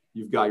coach,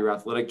 you've got your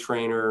athletic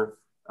trainer,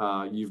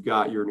 you've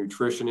got your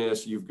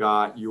nutritionist, you've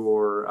got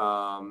your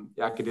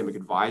academic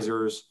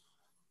advisors.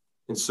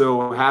 And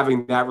so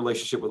having that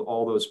relationship with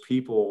all those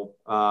people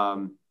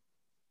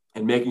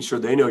and making sure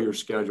they know your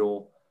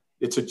schedule,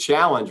 it's a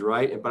challenge,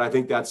 right? But I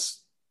think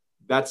that's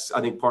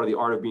I think part of the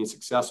art of being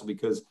successful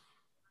because,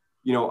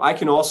 I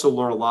can also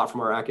learn a lot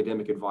from our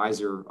academic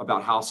advisor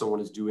about how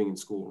someone is doing in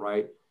school,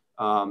 right?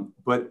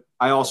 But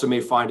I also may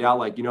find out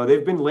like,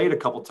 they've been late a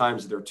couple of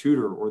times to their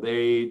tutor, or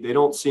they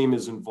don't seem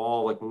as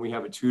involved. Like when we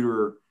have a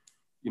tutor,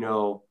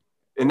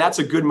 and that's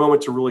a good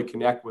moment to really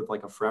connect with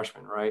like a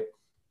freshman, right?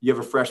 You have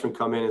a freshman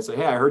come in and say,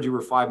 hey, I heard you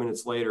were 5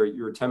 minutes late, or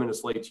you were 10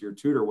 minutes late to your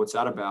tutor. What's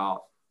that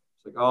about?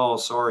 It's like, oh,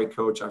 sorry,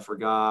 coach, I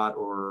forgot.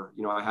 Or,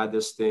 I had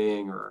this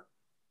thing, or,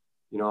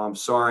 I'm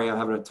sorry, I'm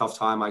having a tough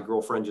time. My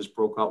girlfriend just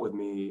broke up with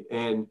me.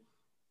 And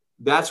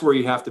that's where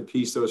you have to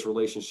piece those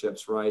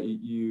relationships, right?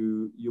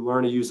 You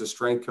learn to use a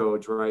strength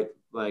coach, right?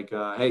 Like,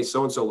 hey,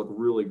 so-and-so look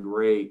really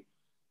great,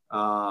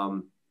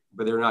 but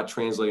they're not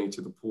translating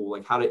to the pool.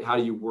 Like, how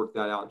do you work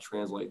that out and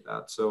translate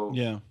that? So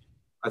yeah,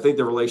 I think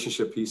the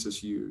relationship piece is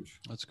huge.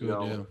 That's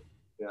good.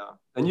 Yeah.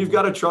 And you've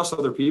got to trust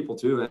other people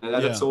too. And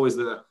that's always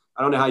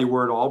I don't know how you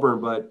were at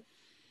Auburn, but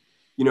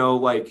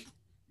like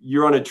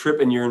you're on a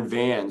trip and you're in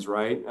vans,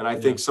 right? And I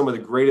think some of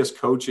the greatest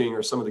coaching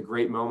or some of the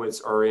great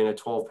moments are in a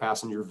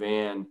 12-passenger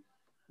van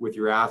with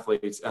your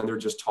athletes, and they're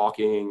just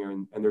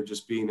talking and they're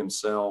just being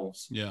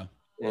themselves. Yeah.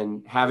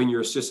 And having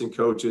your assistant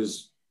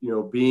coaches,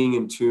 being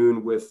in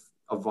tune with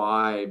a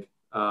vibe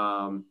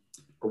or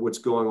what's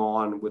going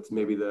on with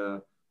maybe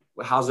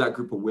how's that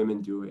group of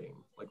women doing?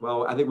 Like,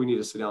 well, I think we need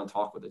to sit down and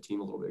talk with the team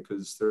a little bit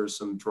because there's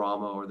some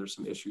drama or there's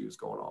some issues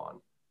going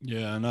on.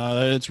 Yeah,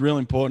 no, it's really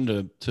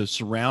important to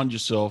surround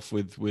yourself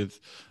with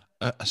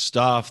a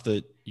staff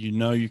that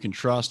you can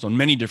trust on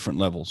many different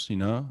levels,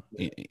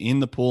 in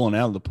the pool and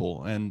out of the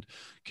pool. And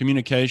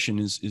communication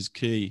is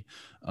key.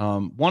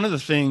 One of the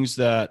things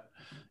that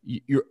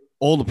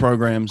all the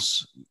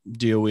programs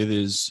deal with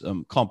is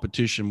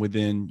competition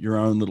within your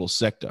own little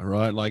sector,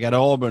 right? Like at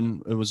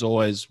Auburn, it was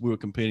always we were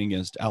competing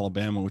against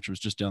Alabama, which was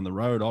just down the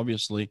road,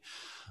 obviously.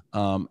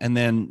 And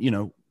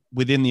then,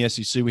 within the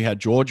SEC, we had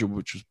Georgia,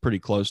 which was pretty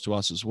close to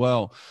us as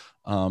well.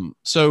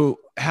 So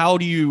how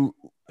do you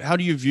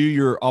view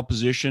your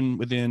opposition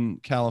within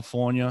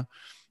California?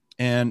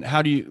 And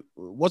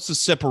what's the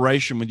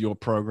separation with your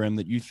program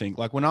that you think?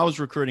 Like when I was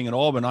recruiting at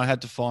Auburn, I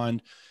had to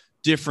find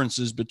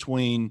differences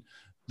between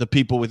the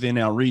people within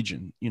our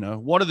region.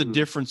 What are the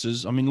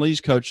differences? I mean,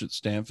 Lee's coach at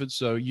Stanford,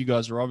 so you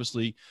guys are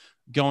obviously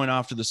going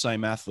after the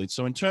same athletes.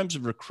 So in terms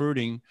of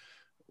recruiting,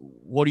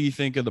 what do you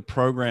think are the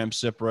program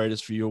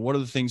separators for you? What are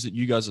the things that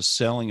you guys are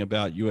selling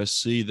about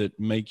USC that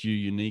make you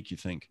unique, you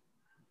think?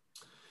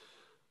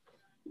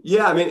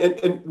 Yeah, I mean,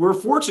 and we're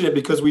fortunate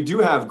because we do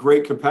have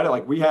great competitors.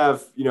 Like we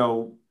have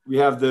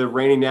the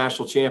reigning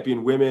national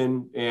champion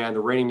women and the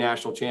reigning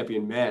national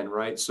champion men,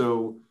 right?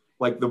 So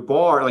like the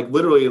bar, like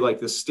literally like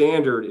the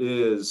standard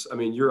is, I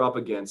mean, you're up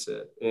against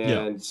it.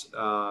 And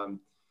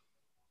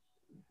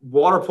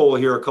water polo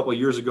here a couple of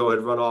years ago had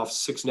run off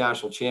 6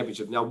 national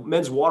championships. Now,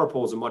 men's water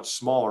polo is a much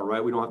smaller,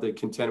 right? We don't have to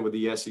contend with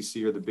the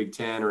SEC or the Big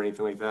Ten or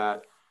anything like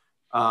that.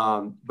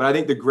 But I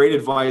think the great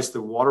advice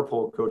the water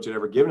polo coach had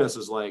ever given us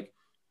is like,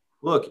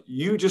 look,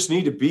 you just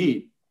need to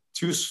beat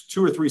two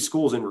or three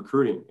schools in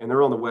recruiting, and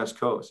they're on the West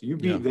Coast. You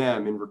beat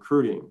them in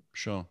recruiting.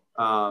 Sure.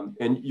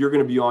 And you're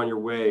going to be on your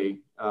way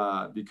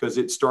because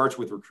it starts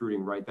with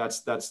recruiting, right?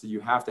 You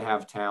have to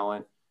have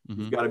talent.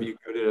 Mm-hmm. You've got to be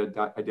good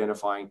at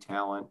identifying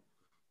talent.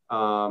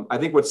 I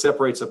think what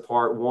separates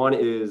apart, one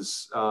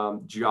is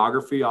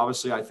geography.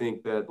 Obviously, I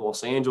think that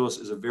Los Angeles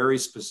is a very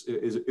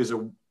is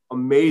an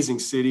amazing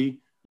city.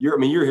 You're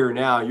here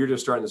now. You're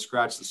just starting to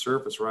scratch the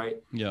surface, right?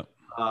 Yeah.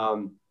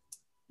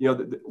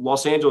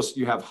 Los Angeles,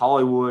 you have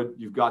Hollywood,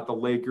 you've got the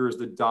Lakers,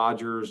 the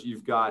Dodgers,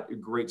 you've got a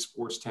great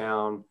sports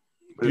town.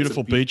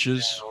 Beautiful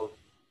beaches.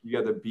 You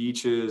got the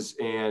beaches,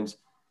 and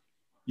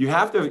you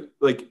have to,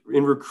 like,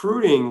 in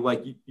recruiting,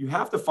 like you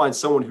have to find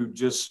someone who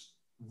just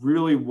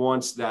really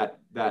wants that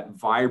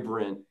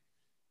vibrant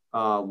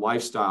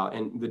lifestyle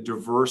and the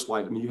diverse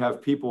life. I mean, you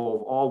have people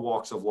of all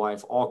walks of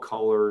life, all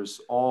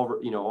colors,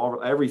 all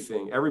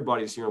everything.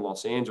 Everybody's here in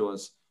Los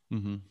Angeles.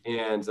 Mm-hmm.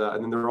 And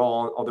then they're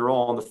all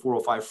on the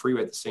 405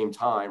 freeway at the same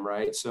time,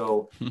 right?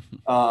 So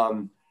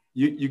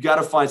you got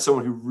to find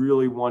someone who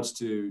really wants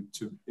to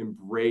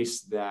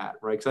embrace that,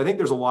 right? Because I think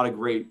there's a lot of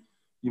great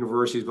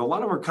universities, but a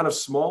lot of them are kind of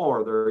small,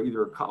 or they're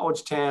either a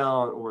college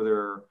town, or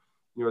they're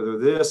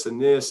this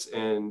and this.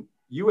 And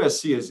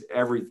USC is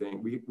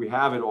everything. We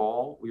have it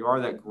all. We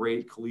are that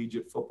great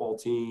collegiate football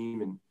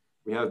team, and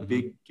we have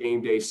big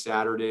game day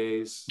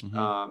Saturdays.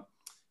 Mm-hmm.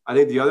 I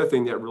think the other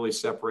thing that really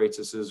separates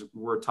us is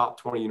we're a top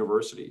 20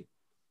 university,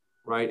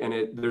 right?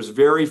 And there's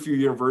very few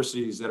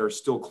universities that are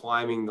still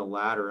climbing the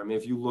ladder. I mean,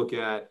 if you look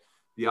at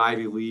the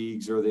Ivy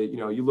Leagues, or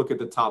you look at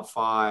the top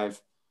 5,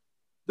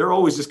 they're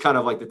always just kind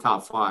of like the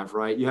top 5,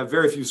 right? You have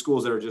very few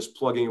schools that are just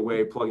plugging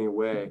away.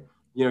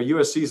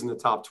 USC's in the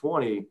top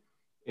 20.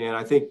 And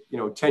I think,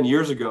 10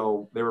 years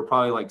ago, they were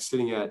probably like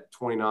sitting at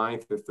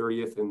 29th or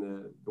 30th in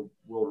the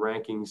world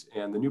rankings.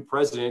 And the new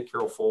president,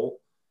 Carol Folt,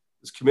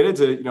 is committed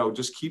to,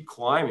 just keep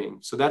climbing.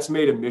 So that's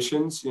made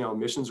admissions,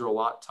 admissions are a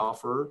lot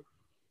tougher,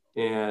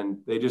 and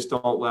they just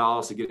don't allow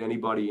us to get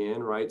anybody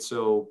in, right?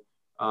 So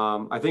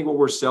I think what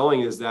we're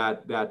selling is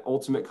that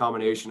ultimate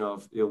combination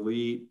of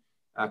elite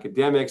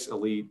academics,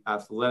 elite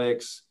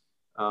athletics,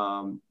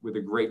 with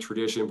a great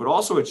tradition, but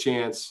also a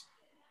chance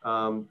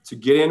to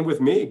get in with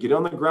me, get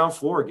on the ground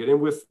floor, get in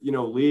with,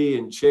 Lee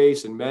and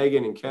Chase and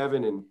Megan and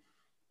Kevin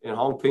and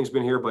Hong Ping's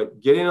been here, but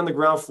get in on the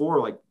ground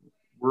floor. Like,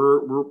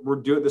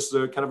 we're doing this is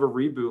a kind of a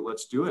reboot.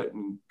 Let's do it,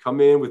 and come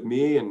in with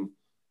me and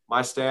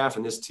my staff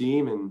and this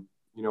team. And,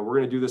 we're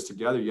going to do this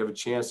together. You have a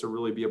chance to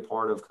really be a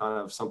part of kind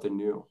of something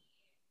new.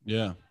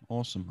 Yeah.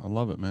 Awesome. I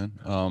love it,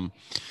 man.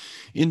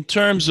 In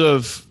terms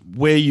of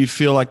where you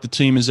feel like the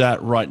team is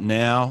at right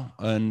now,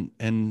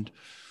 and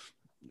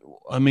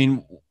I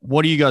mean,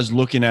 what are you guys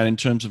looking at in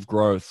terms of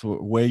growth?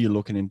 Where are you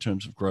looking in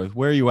terms of growth?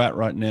 Where are you at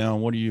right now?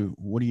 What do you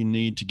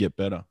need to get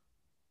better?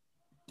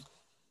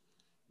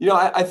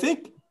 I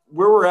think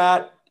where we're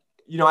at,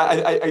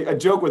 I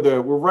joke with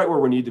we're right where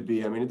we need to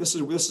be. I mean, this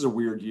is a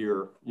weird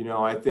year.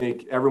 I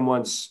think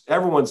everyone's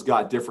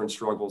got different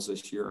struggles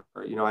this year.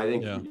 I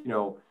think,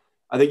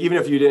 I think even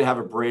if you didn't have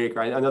a break,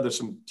 I know there's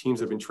some teams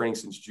that have been training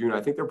since June. I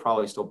think they're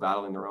probably still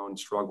battling their own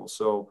struggles.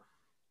 So,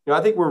 I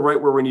think we're right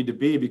where we need to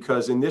be,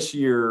 because in this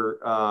year,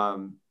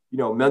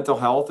 mental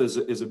health is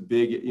a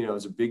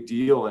big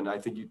deal. And I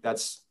think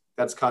that's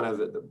kind of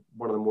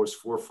one of the most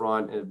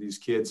forefront of these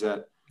kids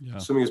that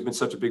swimming has been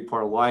such a big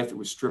part of life. It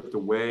was stripped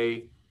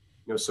away,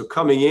 so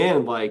coming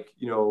in, like,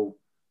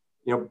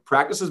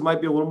 practices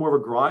might be a little more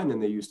of a grind than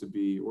they used to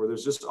be, or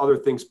there's just other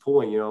things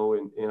pulling,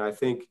 and I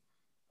think,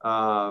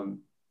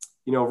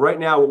 right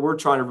now what we're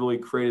trying to really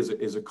create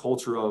is a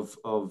culture of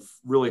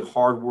really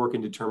hard work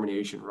and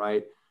determination,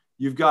 right?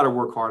 You've got to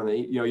work hard on that.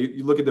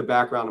 You look at the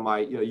background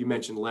of you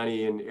mentioned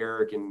Lenny and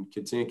Eric and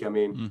Katinka. I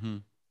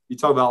mean, you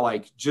talk about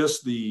like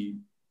just the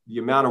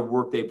amount of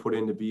work they put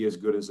in to be as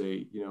good as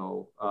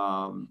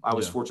I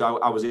was fortunate.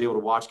 I was able to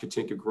watch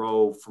Katinka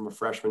grow from a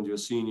freshman to a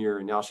senior,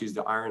 and now she's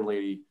the Iron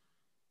Lady,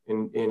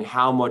 and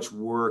how much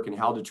work and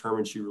how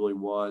determined she really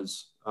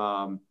was.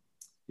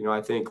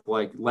 I think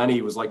like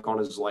Lenny was like on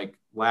his like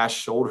last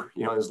shoulder,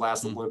 his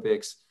last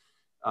Olympics.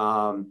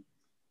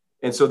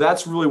 And so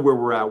that's really where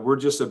we're at. We're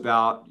just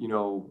about,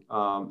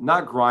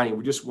 not grinding.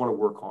 We just want to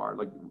work hard.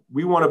 Like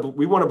we want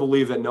to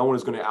believe that no one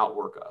is going to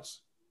outwork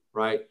us,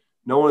 right?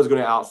 No one is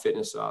going to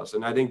out-fitness us.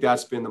 And I think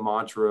that's been the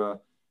mantra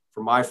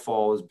for my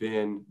fall has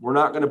been, we're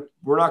not going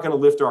to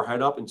lift our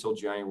head up until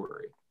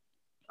January.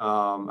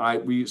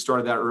 We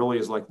started that early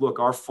as like, look,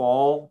 our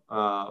fall,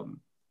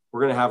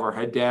 we're going to have our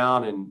head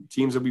down, and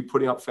teams will be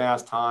putting up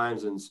fast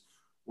times, and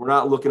we're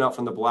not looking up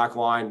from the black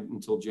line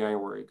until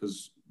January,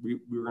 because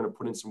we're going to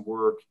put in some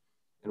work,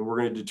 and we're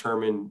going to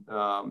determine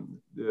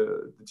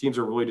the teams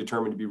are really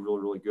determined to be really,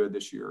 really good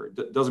this year.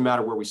 It doesn't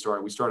matter where we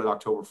started. We started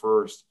October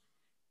 1st,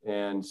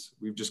 and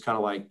we've just kind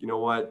of like, you know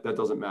what, that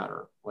doesn't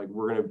matter. Like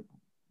we're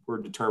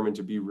determined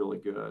to be really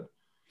good.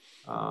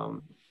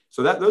 So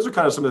those are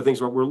kind of some of the things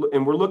we're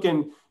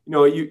looking,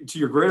 to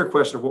your greater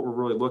question of what we're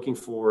really looking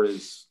for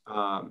is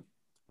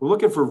we're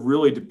looking for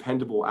really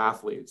dependable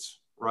athletes,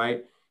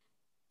 right?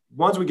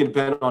 Ones we can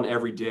depend on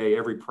every day,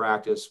 every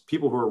practice,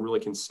 people who are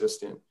really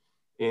consistent.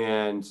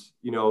 And,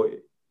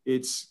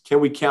 it's, can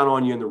we count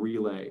on you in the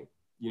relay?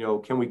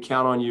 Can we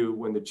count on you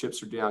when the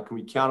chips are down? Can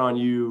we count on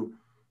you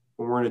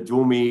when we're in a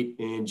dual meet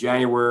in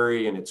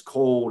January and it's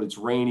cold, it's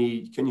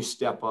rainy? Can you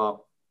step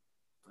up?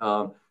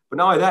 But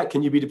not only that,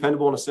 can you be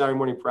dependable in a Saturday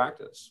morning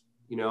practice?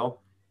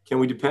 Can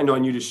we depend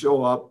on you to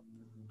show up,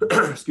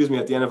 excuse me,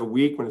 at the end of a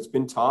week when it's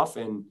been tough?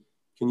 And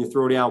can you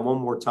throw down one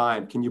more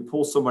time? Can you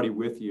pull somebody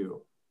with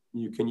you?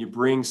 Can you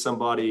bring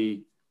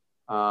somebody?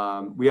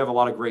 We have a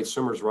lot of great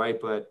swimmers, right?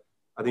 But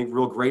I think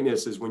real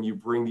greatness is when you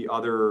bring the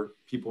other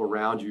people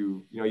around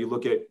you. You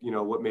look at,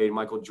 what made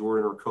Michael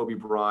Jordan or Kobe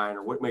Bryant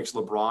or what makes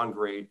LeBron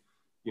great,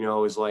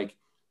 is like,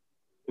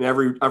 and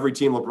every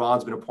team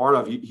LeBron's been a part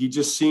of, he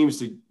just seems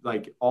to,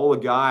 like, all the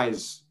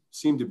guys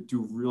seem to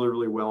do really,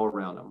 really well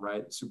around him,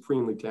 right?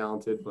 Supremely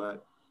talented,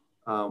 but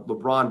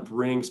LeBron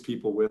brings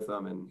people with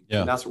him.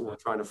 And that's what we're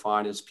trying to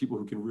find, is people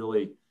who can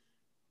really,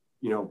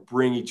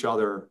 bring each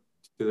other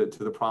to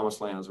the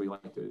promised land, as we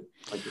like to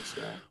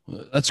say.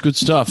 Well, that's good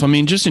stuff. I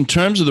mean, just in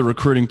terms of the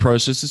recruiting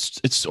process,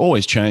 it's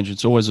always changed.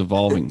 It's always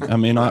evolving. I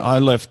mean, I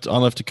left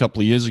a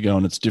couple of years ago,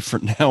 and it's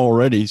different now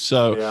already.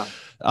 So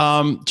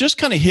just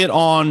kind of hit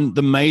on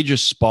the major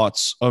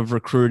spots of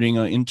recruiting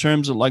in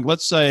terms of, like,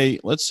 let's say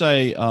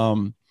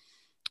some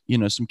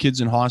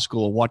kids in high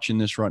school are watching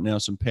this right now.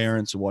 Some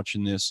parents are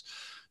watching this.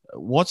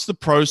 What's the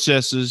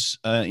processes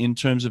in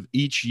terms of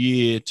each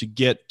year to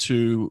get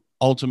to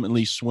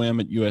ultimately swim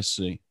at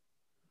USC?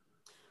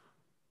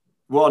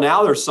 Well,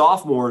 now they're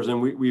sophomores, and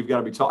we've got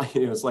to be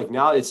talking. It's like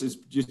now it's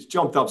just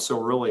jumped up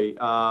so early.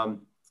 I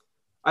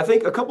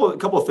think a couple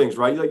of things,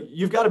 right? Like,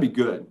 you've got to be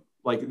good.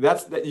 Like,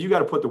 you got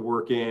to put the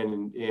work in,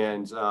 and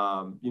and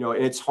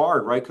it's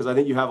hard, right? Because I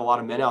think you have a lot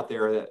of men out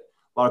there, a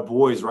lot of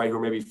boys, right, who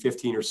are maybe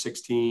 15 or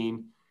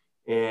 16,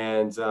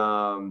 and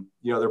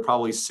they're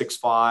probably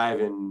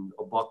 6'5" and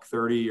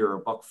 $130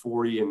 or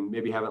 $140, and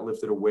maybe haven't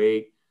lifted a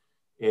weight.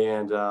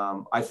 And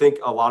I think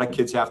a lot of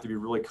kids have to be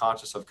really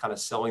conscious of kind of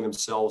selling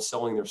themselves,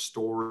 selling their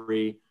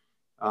story,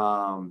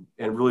 and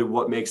really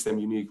what makes them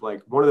unique.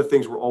 Like, one of the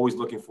things we're always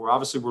looking for,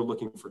 obviously we're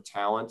looking for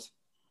talent,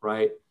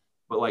 right?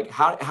 But, like,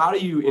 how do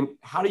you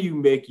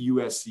make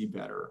USC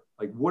better?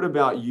 Like, what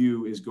about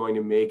you is going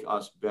to make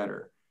us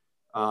better?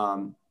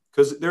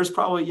 Because there's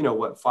probably,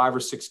 5 or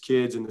 6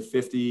 kids in the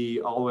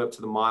 50 all the way up to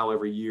the mile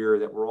every year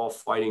that we're all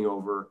fighting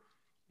over.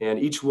 And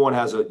each one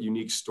has a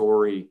unique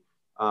story.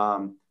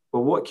 But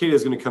what kid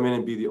is going to come in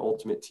and be the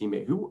ultimate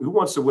teammate? Who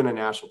wants to win a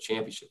national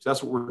championship?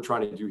 That's what we're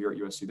trying to do here at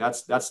USC.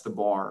 That's the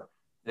bar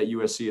at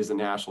USC, is the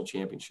national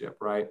championship,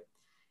 right?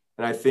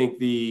 And I think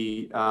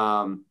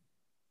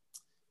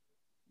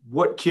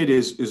what kid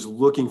is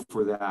looking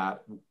for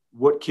that?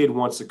 What kid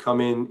wants to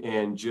come in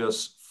and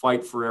just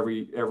fight for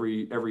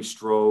every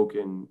stroke,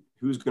 and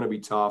who's going to be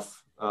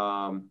tough?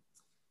 And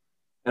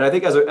I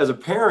think as a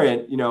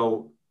parent,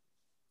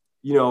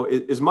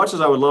 as much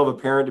as I would love a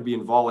parent to be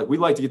involved, like, we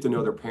like to get to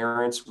know their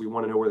parents. We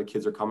want to know where the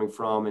kids are coming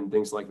from and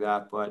things like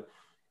that. But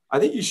I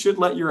think you should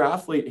let your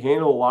athlete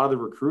handle a lot of the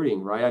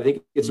recruiting, right? I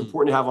think it's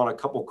important to have on a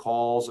couple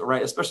calls,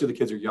 right? Especially the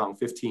kids are young,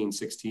 15,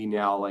 16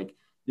 now. Like,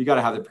 you got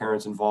to have the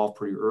parents involved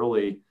pretty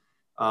early.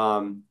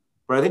 But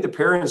I think the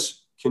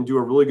parents can do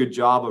a really good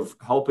job of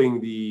helping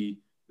the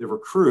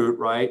recruit,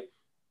 right?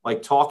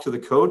 Like, talk to the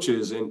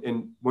coaches.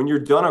 And when you're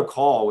done a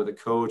call with a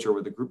coach or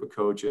with a group of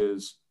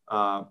coaches,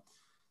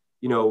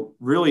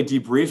 really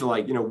debrief,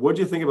 like, what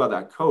do you think about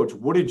that coach?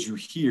 What did you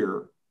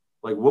hear?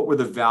 Like, what were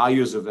the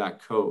values of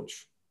that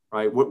coach,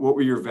 right? What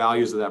were your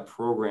values of that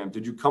program?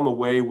 Did you come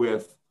away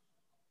with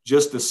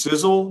just the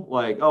sizzle?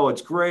 Like, oh,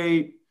 it's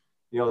great.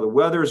 The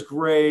weather's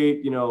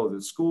great.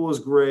 The school is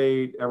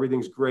great.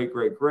 Everything's great,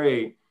 great,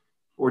 great.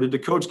 Or did the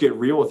coach get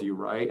real with you,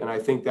 right? And I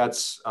think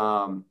that's,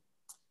 I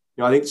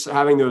think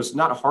having those,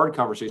 not hard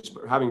conversations,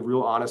 but having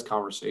real honest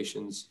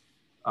conversations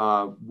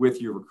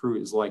with your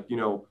recruit is like,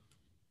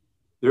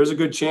 there's a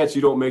good chance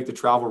you don't make the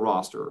travel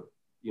roster.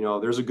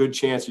 There's a good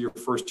chance your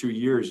first 2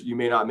 years, you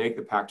may not make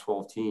the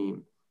Pac-12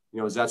 team.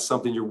 Is that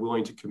something you're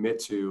willing to commit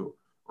to?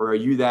 Or are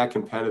you that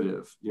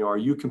competitive? Are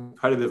you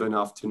competitive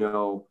enough to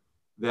know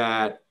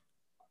that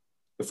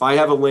if I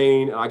have a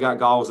lane and I got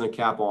goggles and a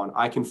cap on,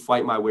 I can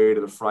fight my way to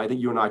the front? I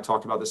think you and I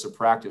talked about this at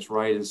practice,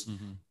 right?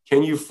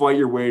 Can you fight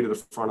your way to the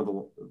front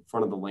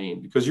of the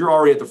lane? Because you're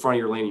already at the front of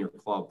your lane in your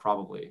club,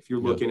 probably. If you're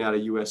looking at a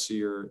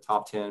USC or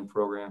top 10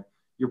 program,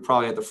 you're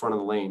probably at the front of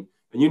the lane.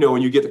 And,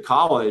 when you get to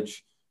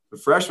college, the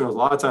freshmen, a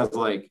lot of times,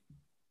 like,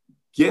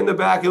 get in the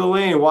back of the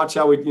lane, watch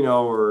how we,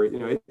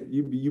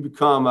 you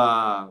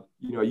become,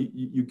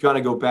 you kind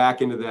of go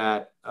back into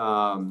that,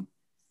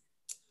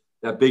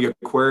 that big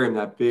aquarium,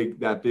 that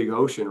big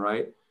ocean,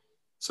 right?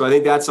 So I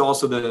think that's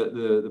also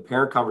the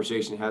parent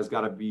conversation has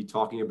got to be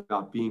talking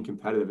about being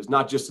competitive. It's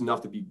not just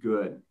enough to be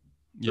good.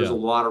 There's a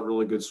lot of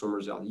really good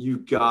swimmers out there.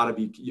 You've got to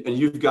be, and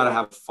you've got to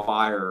have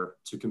fire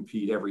to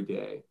compete every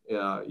day,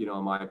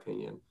 in my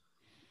opinion.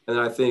 And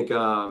I think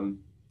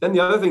then the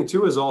other thing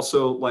too is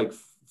also, like,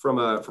 from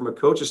a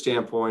coach's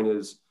standpoint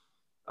is,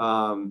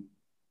 I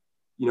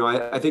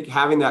think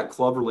having that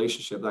club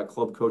relationship, that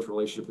club coach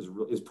relationship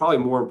is probably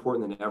more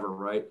important than ever,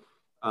 right?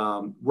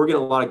 we're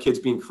getting a lot of kids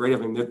being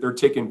creative, and they're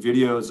taking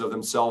videos of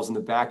themselves in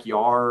the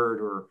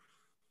backyard, or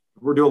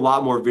we're doing a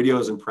lot more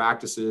videos and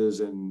practices,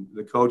 and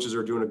the coaches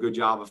are doing a good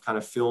job of kind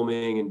of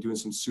filming and doing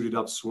some suited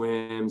up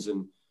swims.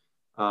 And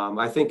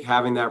I think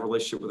having that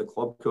relationship with a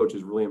club coach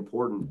is really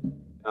important.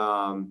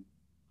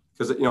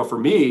 Because, for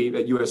me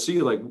at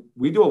USC, like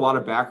we do a lot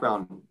of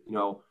background,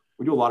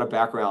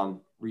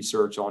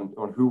 research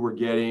on who we're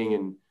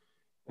getting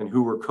and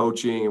who we're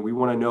coaching. And we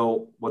want to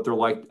know what they're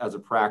like as a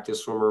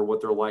practice swimmer,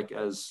 what they're like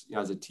as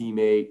a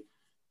teammate,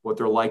 what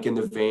they're like in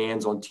the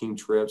vans on team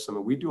trips. I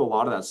mean, we do a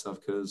lot of that stuff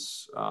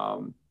because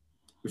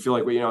we feel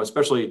like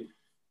especially,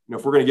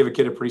 if we're going to give a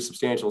kid a pretty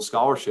substantial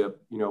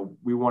scholarship,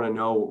 we want to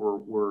know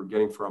what we're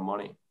getting for our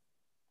money.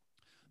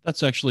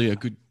 That's actually a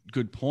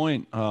good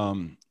point.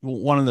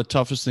 One of the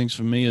toughest things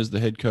for me as the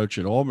head coach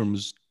at Auburn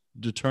was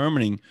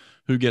determining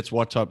who gets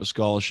what type of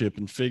scholarship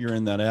and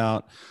figuring that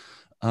out.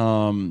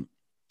 And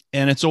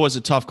it's always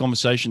a tough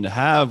conversation to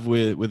have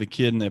with a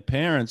kid and their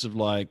parents of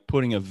like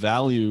putting a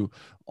value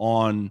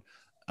on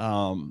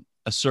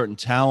a certain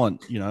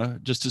talent,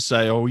 just to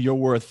say, oh, you're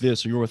worth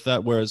this or you're worth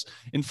that. Whereas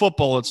in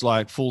football, it's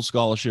like full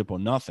scholarship or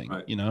nothing,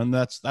 right. And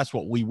that's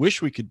what we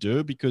wish we could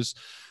do, because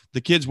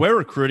the kids we're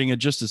recruiting are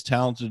just as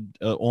talented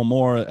or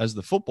more as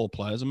the football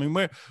players. I mean,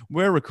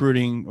 we're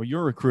recruiting, or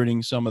you're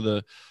recruiting some of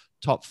the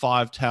top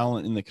 5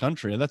 talent in the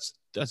country. And that's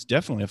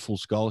definitely a full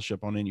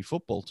scholarship on any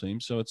football team.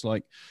 So it's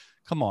like,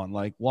 come on,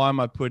 like, why am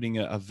I putting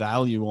a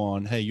value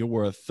on, hey, you're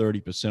worth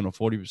 30%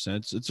 or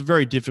 40%? It's a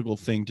very difficult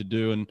thing to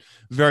do and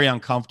very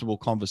uncomfortable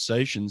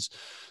conversations.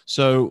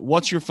 So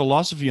what's your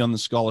philosophy on the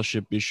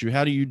scholarship issue?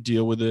 How do you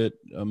deal with it?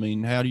 I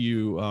mean, how do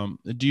you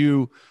do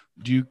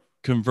you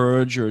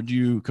converge, or do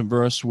you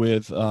converse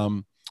with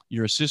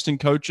your assistant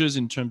coaches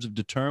in terms of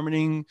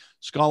determining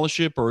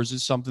scholarship, or is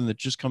this something that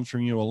just comes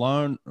from you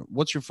alone?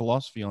 What's your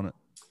philosophy on it?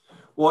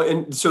 Well,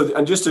 and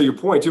just to your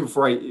point too,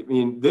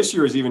 this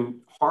year is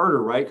even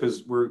harder, right?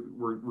 Because we're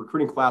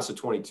recruiting class of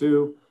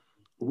 22.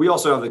 We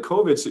also have the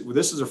COVID.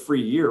 This is a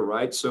free year,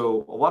 right?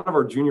 So a lot of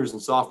our juniors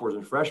and sophomores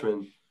and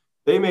freshmen,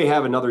 they may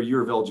have another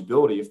year of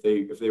eligibility if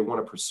they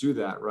want to pursue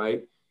that,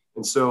 right?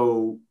 And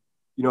so,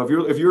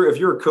 if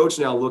you're a coach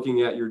now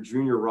looking at your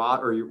junior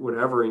rot or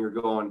whatever, and you're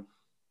going,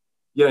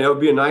 yeah, it would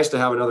be nice to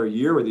have another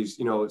year with these,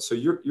 so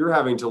you're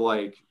having to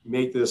like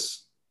make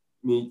this.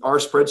 I mean, our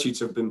spreadsheets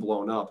have been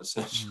blown up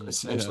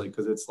essentially,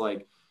 because it's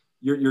like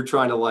you're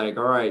trying to like,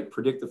 all right,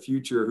 predict the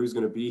future, who's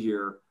going to be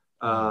here.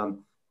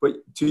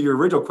 But to your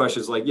original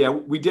question is like, yeah,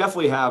 we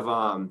definitely have.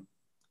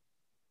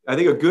 I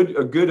think a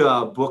good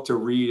book to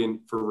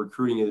read for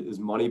recruiting is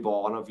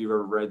Moneyball. I don't know if you've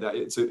ever read that.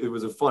 It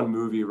was a fun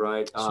movie,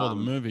 right? I saw the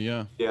movie,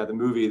 yeah. Yeah, the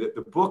movie.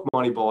 The book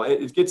Moneyball.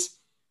 It gets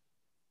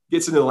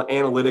into the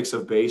analytics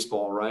of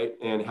baseball, right?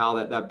 And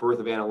how that birth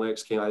of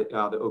analytics came out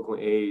of the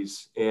Oakland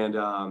A's, and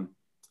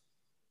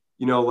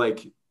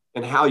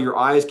and how your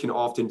eyes can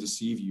often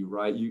deceive you,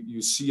 right?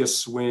 You see a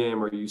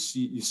swim, or you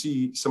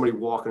see somebody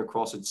walking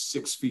across it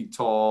 6 feet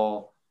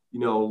tall,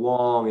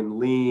 long and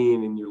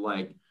lean, and you're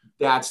like,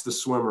 that's the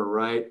swimmer,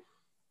 right?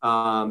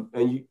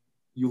 And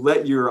you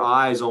let your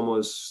eyes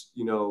almost,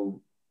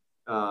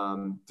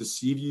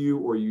 deceive you,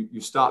 or you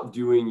stop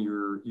doing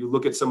you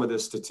look at some of the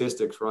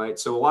statistics, right?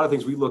 So a lot of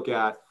things we look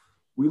at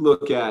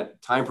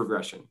time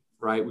progression,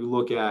 right? We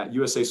look at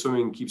USA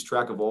Swimming keeps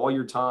track of all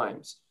your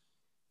times.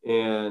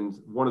 And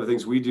one of the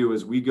things we do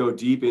is we go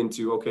deep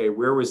into, okay,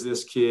 where was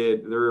this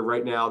kid?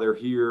 They're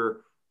here.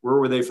 Where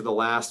were they for the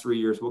last 3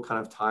 years? What kind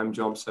of time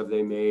jumps have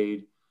they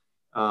made?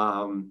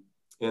 And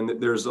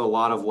there's a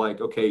lot of like,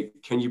 okay,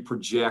 can you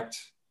project,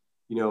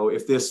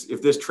 if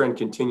this trend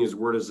continues,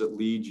 where does it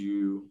lead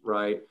you?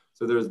 Right.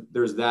 So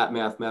there's that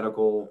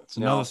mathematical. It's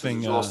another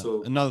thing.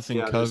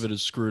 COVID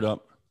has screwed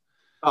up.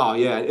 Oh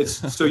yeah.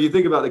 So you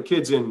think about the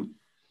kids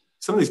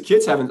some of these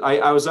kids haven't.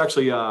 I was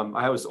actually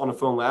I was on the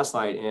phone last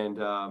night,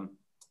 and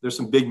there's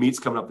some big meets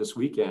coming up this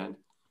weekend.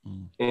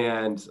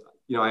 And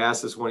I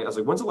asked this one. I was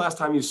like, "When's the last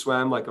time you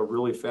swam like a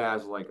really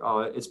fast?" Like,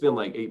 "Oh, it's been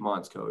like 8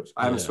 months, coach.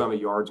 I haven't swam a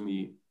yards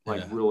meet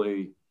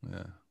really."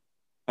 Yeah.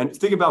 And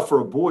think about for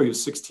a boy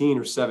who's 16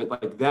 or 7,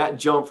 like that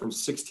jump from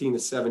 16 to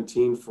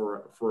 17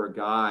 for a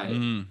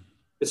guy,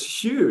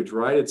 it's huge,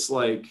 right? It's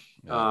like,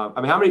 I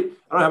don't know how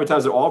many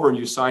times at Auburn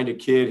you signed a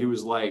kid who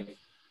was like,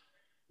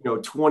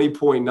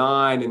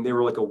 20.9, and they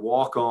were like a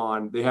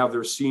walk-on. They have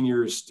their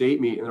senior state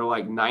meet and they're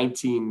like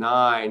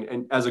 19.9.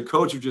 And as a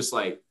coach, you're just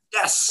like,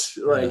 yes,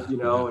 and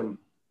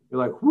you're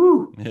like,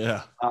 whoo.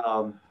 Yeah.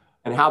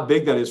 And how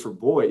big that is for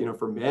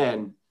for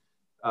men.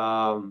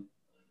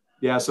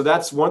 So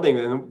that's one thing.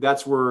 And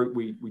that's where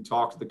we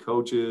talk to the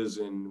coaches,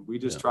 and we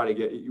just try to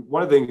get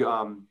one of the things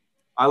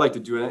I like to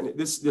do. And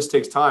this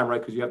takes time, right?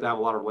 Because you have to have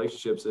a lot of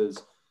relationships,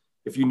 is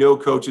if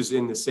coaches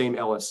in the same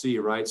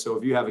LSC, right? So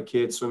if you have a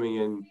kid swimming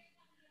in,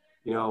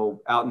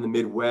 out in the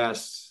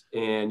Midwest,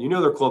 and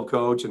their club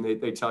coach, and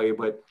they tell you,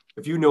 but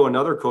if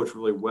another coach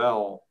really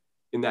well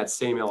in that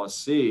same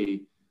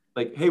LSC,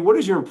 like, hey, what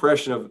is your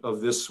impression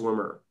of this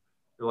swimmer?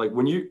 Or like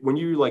when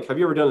you like, have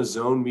you ever done a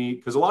zone meet?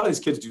 Because a lot of these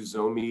kids do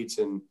zone meets,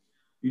 and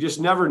you just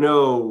never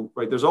know,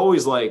 right? There's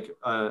always like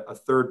a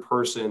third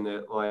person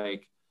that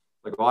like,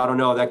 well, I don't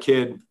know, that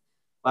kid,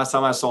 last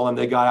time I saw them,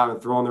 they got out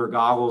and throwing their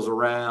goggles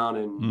around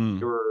and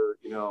they were,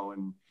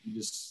 and you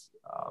just,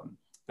 I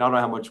don't know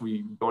how much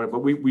we go in it, but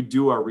we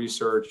do our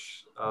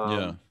research.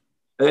 Yeah.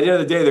 At the end of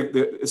the day,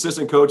 the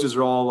assistant coaches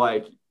are all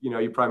like, you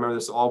probably remember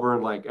this,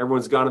 Auburn, like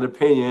everyone's got an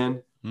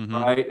opinion,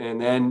 right?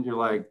 And then you're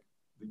like,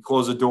 you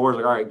close the doors,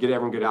 like, all right, get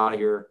out of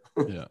here.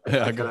 Yeah.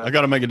 I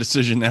got to make a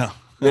decision now.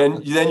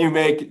 then you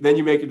make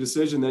a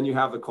decision. Then you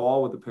have the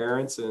call with the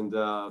parents. And,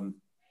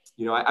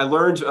 I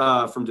learned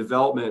from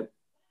development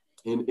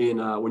in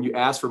when you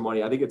ask for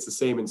money, I think it's the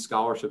same in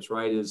scholarships,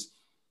 right? Is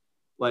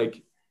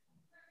like,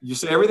 you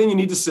say everything you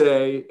need to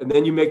say, and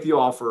then you make the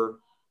offer,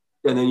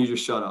 and then you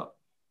just shut up.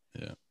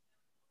 Yeah.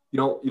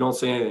 You don't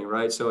say anything,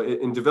 right? So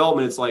in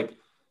development, it's like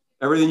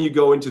everything you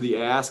go into the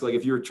ask. Like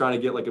if you were trying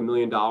to get like $1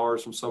 million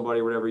from somebody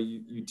or whatever,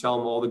 you tell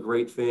them all the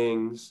great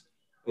things,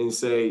 and you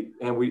say,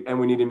 and we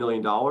need $1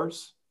 million,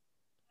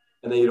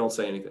 and then you don't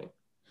say anything,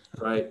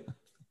 right?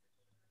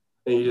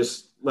 And you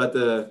just let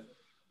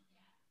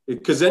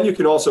because then you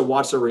can also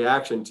watch the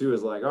reaction too.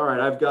 Is like, all right,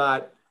 I've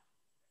got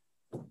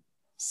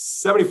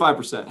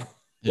 75%,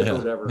 yeah,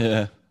 whatever.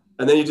 Yeah.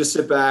 And then you just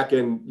sit back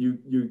and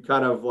you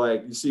kind of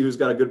like, you see who's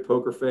got a good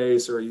poker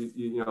face, or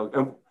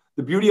and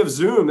the beauty of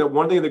Zoom,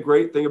 the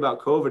great thing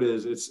about COVID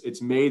is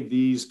it's made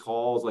these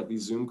calls, like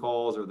these Zoom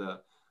calls or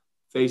the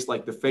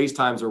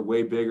FaceTimes are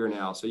way bigger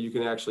now. So you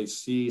can actually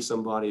see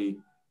somebody,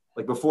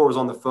 like before it was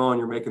on the phone,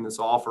 you're making this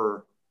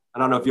offer. I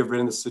don't know if you've ever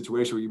been in this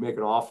situation where you make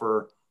an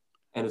offer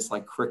and it's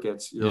like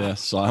crickets. Yeah.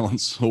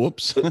 Silence.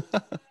 Whoops.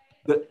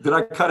 Did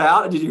I cut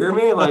out? Did you hear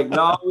me? Like,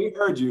 no, we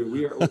heard you.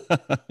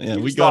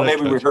 We got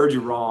maybe we heard you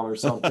wrong or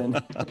something.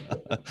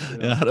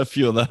 Yeah, I had a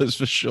few of those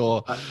for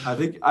sure. I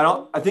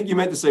think you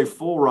meant to say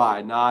full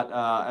ride, not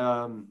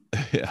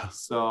yeah.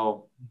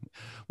 So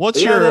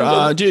what's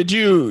your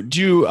do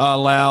you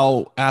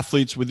allow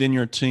athletes within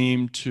your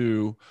team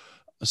to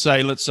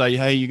say, let's say,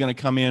 hey, you're going to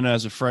come in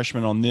as a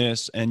freshman on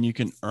this and you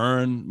can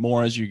earn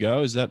more as you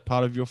go? Is that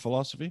part of your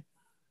philosophy?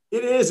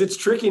 It is. It's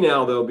tricky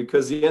now, though,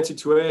 because the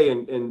NCAA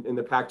and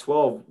the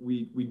Pac-12,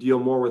 we deal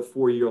more with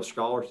 4-year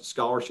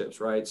scholarships,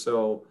 right?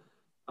 So,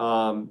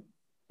 and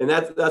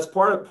that's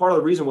part of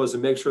the reason was to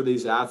make sure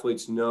these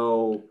athletes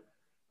know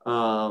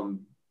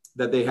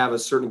that they have a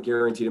certain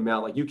guaranteed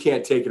amount. Like you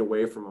can't take it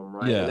away from them,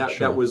 right? Yeah,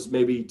 that was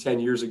maybe 10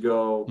 years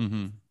ago.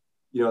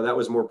 That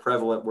was more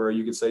prevalent where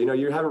you could say,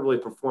 you haven't really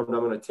performed,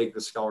 I'm going to take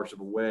the scholarship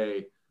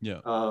away.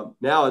 Yeah.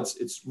 Now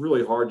it's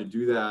really hard to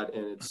do that,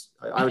 and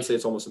I would say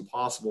it's almost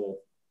impossible.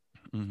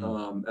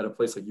 At a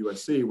place like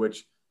USC,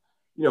 which,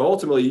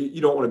 ultimately you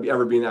don't want to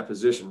ever be in that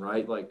position,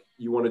 right? Like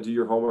you want to do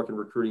your homework and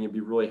recruiting and be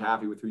really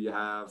happy with who you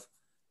have,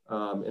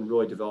 and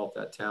really develop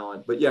that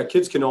talent. But yeah,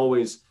 kids can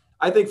always,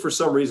 I think for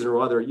some reason or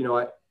other,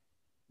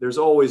 there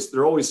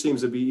always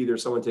seems to be either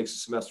someone takes a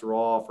semester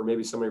off or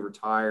maybe somebody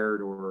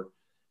retired or,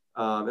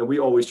 and we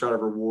always try to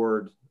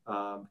reward,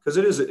 because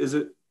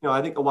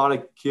I think a lot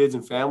of kids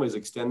and families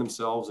extend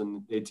themselves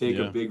and they take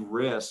a big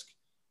risk.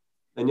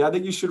 And I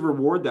think you should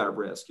reward that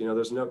risk.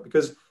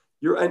 Because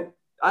and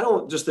I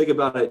don't just think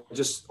about it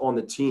just on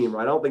the team,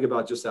 right? I don't think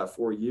about just that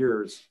 4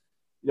 years.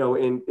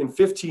 In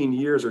 15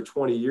 years or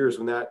 20 years,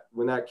 when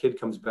that kid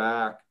comes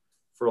back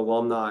for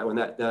alumni, when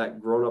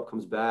that grown up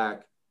comes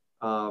back,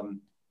 I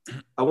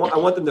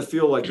want them to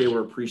feel like they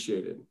were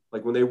appreciated.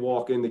 Like when they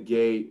walk in the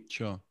gate,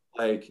 sure.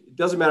 Like it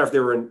doesn't matter if they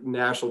were a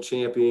national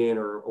champion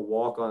or a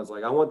walk-on. It's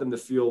like I want them to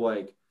feel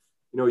like,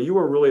 you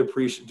were really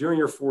appreciated during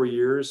your 4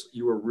 years.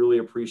 You were really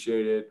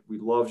appreciated. We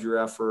loved your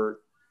effort.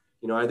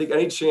 I think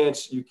any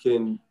chance you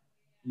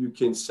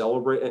can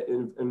celebrate,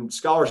 and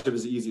scholarship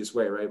is the easiest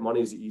way, right? Money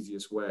is the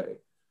easiest way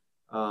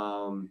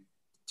to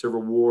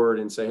reward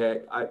and say,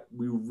 hey,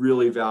 we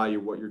really value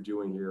what you're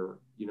doing here.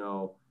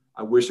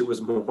 I wish it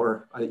was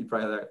more. I think you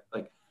probably have that.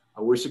 Like, I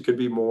wish it could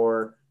be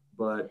more,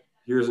 but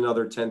here's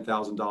another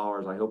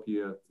 $10,000. I hope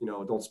you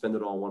don't spend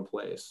it all in one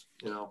place.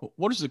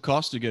 What is the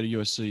cost to go to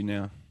USC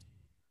now?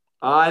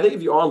 I think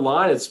if you're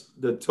online,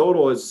 the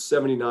total is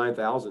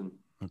 $79,000.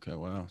 Okay,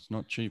 wow, it's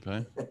not cheap,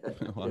 eh?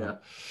 Wow.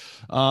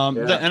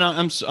 Yeah. And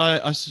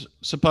I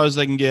suppose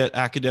they can get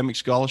academic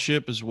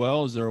scholarship as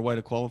well. Is there a way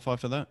to qualify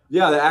for that?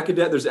 Yeah,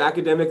 there's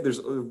academic. There's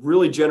a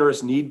really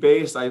generous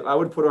need-based. I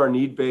would put our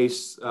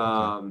need-based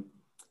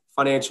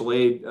financial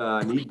aid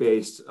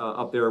need-based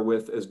up there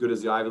with as good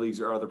as the Ivy Leagues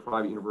or other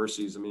private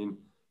universities. I mean,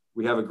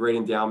 we have a great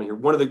endowment here.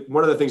 One of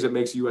the things that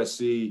makes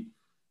USC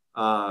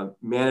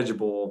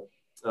manageable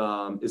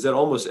is that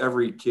almost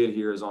every kid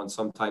here is on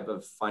some type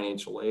of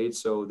financial aid.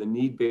 So the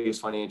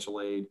need-based financial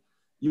aid,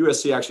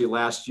 USC actually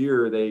last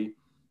year, they,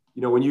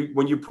 when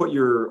you put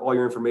all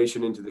your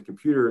information into the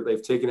computer,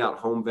 they've taken out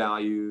home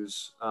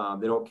values.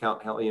 They don't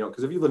count,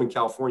 because if you live in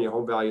California,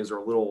 home values are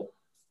a little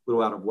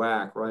out of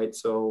whack, right?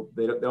 So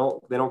they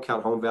don't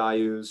count home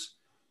values.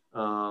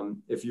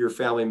 If your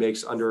family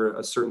makes under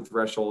a certain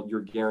threshold,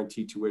 you're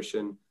guaranteed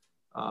tuition.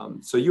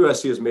 So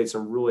USC has made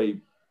some really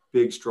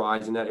big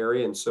strides in that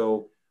area. And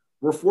so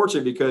we're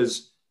fortunate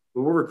because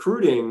when we're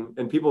recruiting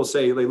and people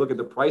say they look at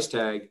the price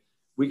tag,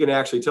 we can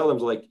actually tell them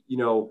like,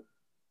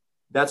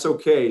 that's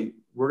okay.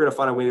 We're going to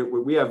find a way.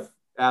 We have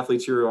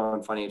athletes here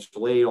on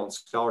financial aid, on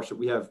scholarship.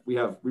 We run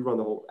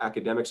the whole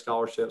academic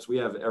scholarships. We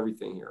have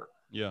everything here.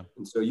 Yeah.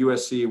 And so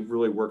USC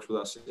really works with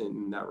us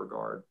in that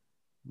regard.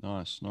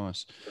 Nice.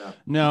 Yeah.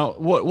 Now,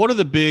 what are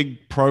the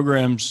big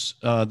programs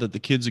that the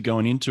kids are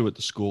going into at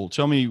the school?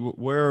 Tell me,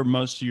 where are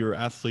most of your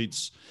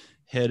athletes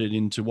headed,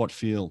 into what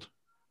field?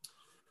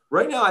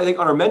 Right now, I think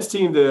on our men's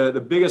team,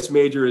 the biggest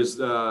major is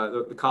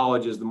the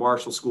college is the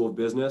Marshall School of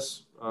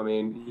Business. I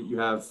mean, you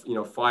have,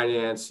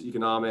 finance,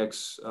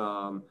 economics,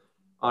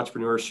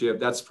 entrepreneurship.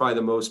 That's probably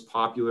the most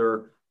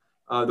popular.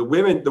 The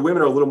women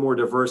are a little more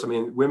diverse. I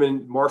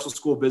mean, Marshall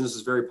School of Business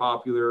is very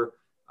popular.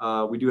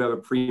 We do have a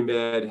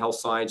pre-med health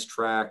science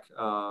track,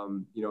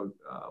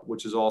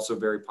 which is also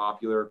very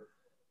popular.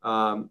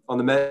 On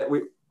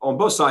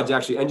both sides,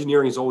 actually,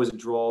 engineering is always a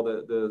draw.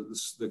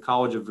 The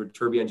College of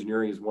Viterbi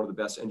Engineering is one of the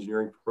best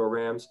engineering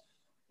programs.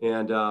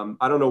 And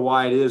I don't know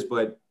why it is,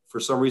 but for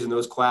some reason,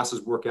 those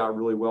classes work out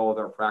really well with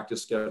our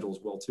practice schedule as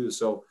well, too.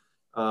 So,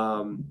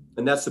 and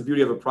that's the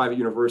beauty of a private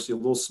university, a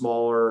little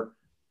smaller.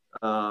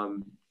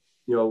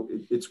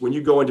 It's when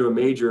you go into a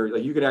major,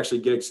 like you can actually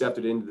get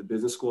accepted into the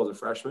business school as a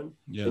freshman,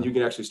 and you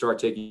can actually start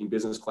taking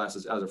business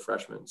classes as a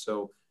freshman.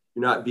 So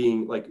you're not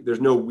being like,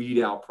 there's no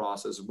weed out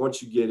process.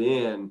 Once you get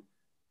in,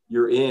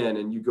 you're in,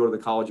 and you go to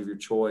the college of your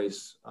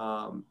choice.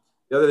 The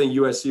other thing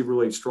USC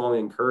really strongly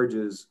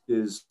encourages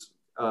is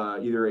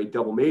either a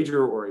double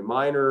major or a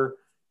minor.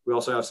 We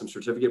also have some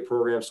certificate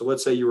programs. So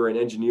let's say you were an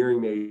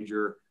engineering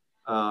major.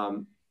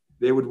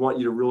 They would want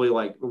you to really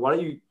why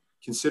don't you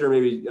consider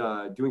maybe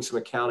doing some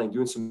accounting,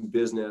 doing some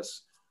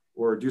business,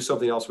 or do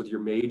something else with your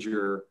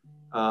major,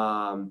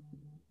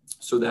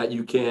 so that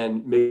you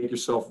can make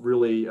yourself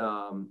really,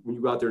 when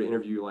you go out there to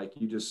interview, like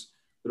you just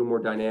a little more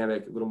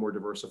dynamic, a little more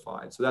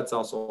diversified. So that's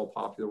also a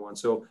popular one.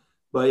 So,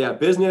 but yeah,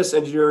 business,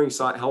 engineering,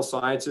 health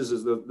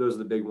sciences those are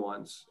the big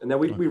ones. And then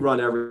we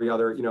run every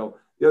other,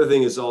 the other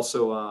thing is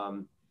also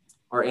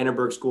our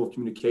Annenberg School of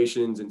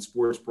Communications and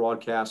Sports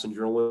Broadcast and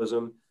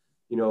Journalism,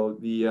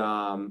 TV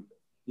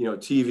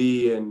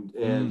and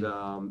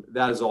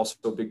that is also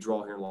a big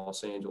draw here in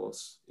Los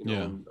Angeles.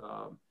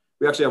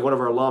 We actually have one of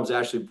our alums,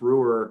 Ashley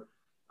Brewer,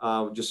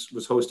 just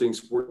was hosting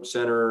Sports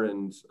Center,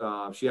 and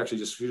she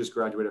just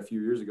graduated a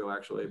few years ago,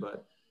 actually.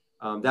 But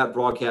that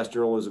broadcast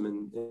journalism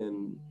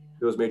and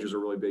those majors are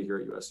really big here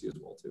at USC as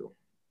well, too.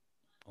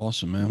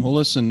 Awesome, man. Well,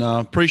 listen,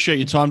 appreciate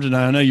your time today.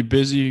 I know you're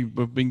busy.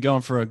 We've been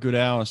going for a good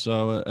hour,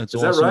 so it's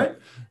awesome. Is that right?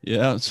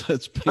 Yeah,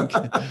 it's been,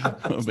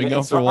 we've been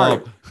going for a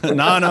while.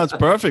 No, it's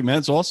perfect, man.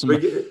 It's awesome.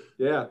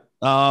 Yeah.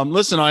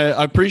 Listen,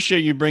 I appreciate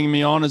you bringing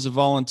me on as a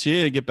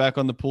volunteer to get back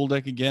on the pool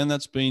deck again.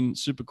 That's been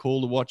super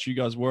cool to watch you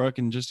guys work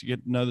and just to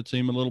get to know the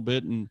team a little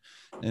bit and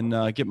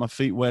get my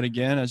feet wet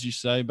again, as you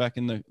say, back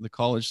in the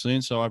college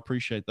scene. So I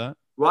appreciate that.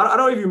 Well, I don't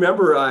know if you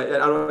remember, I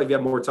don't know if you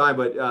have more time,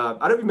 but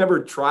I don't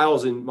remember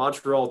trials in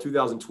Montreal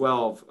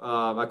 2012.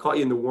 I caught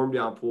you in the warm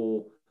down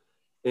pool,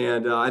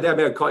 and I think I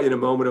may have caught you in a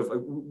moment of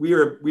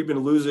we've been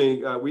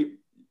losing.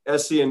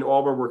 SC and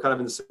Auburn were kind of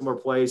in a similar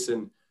place,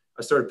 and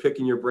I started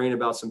picking your brain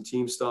about some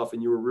team stuff,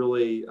 and you were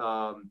really.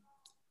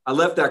 I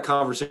left that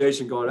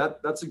conversation going.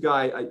 That's a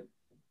guy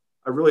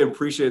I really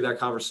appreciated that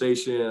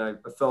conversation. I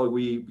felt like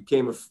we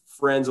became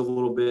friends a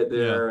little bit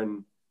there,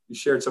 and you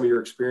shared some of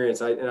your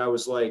experience. I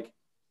was like.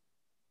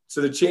 So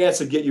the chance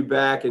to get you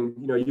back, and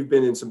you've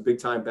been in some big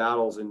time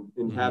battles, and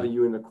having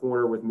you in the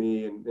corner with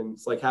me, and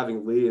it's like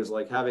having Lee is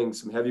like having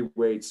some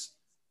heavyweights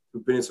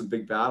who've been in some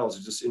big battles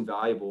is just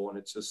invaluable. And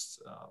it's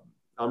just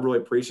I'm really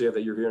appreciative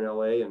that you're here in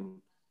LA and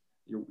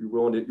you're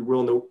willing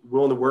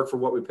to work for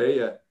what we pay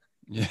you.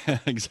 Yeah,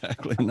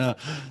 exactly. No,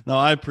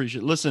 I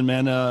appreciate it. Listen,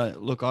 man,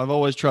 look, I've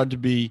always tried to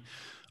be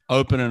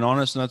open and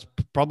honest, and that's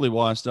probably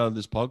why I started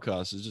this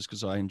podcast, is just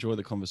because I enjoy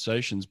the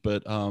conversations.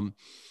 But I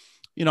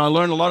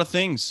learned a lot of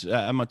things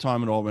at my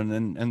time at Auburn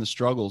and the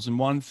struggles. And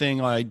one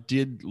thing I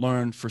did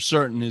learn for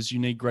certain is you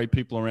need great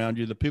people around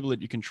you, the people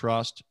that you can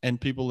trust,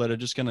 and people that are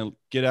just going to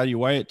get out of your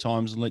way at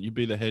times and let you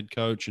be the head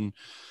coach, and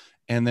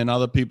then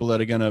other people that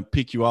are going to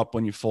pick you up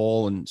when you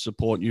fall and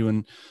support you.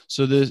 And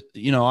so there's,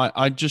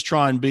 I just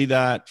try and be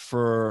that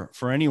for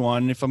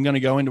anyone. If I'm going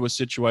to go into a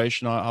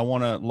situation, I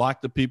want to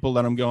like the people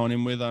that I'm going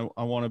in with.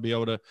 I want to be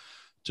able to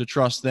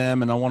trust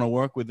them, and I want to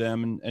work with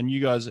them. And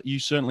you guys, you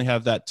certainly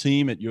have that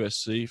team at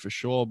USC for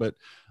sure. But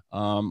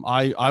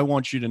I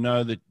want you to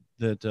know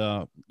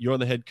that you're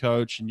the head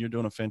coach and you're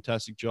doing a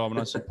fantastic job, and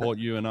I support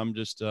you. And I'm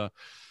just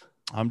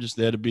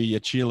there to be a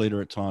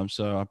cheerleader at times.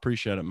 So I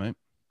appreciate it, mate.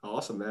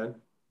 Awesome, man.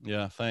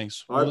 Yeah.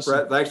 Thanks. All right,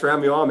 Brett, thanks for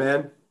having me on,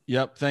 man.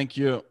 Yep. Thank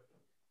you.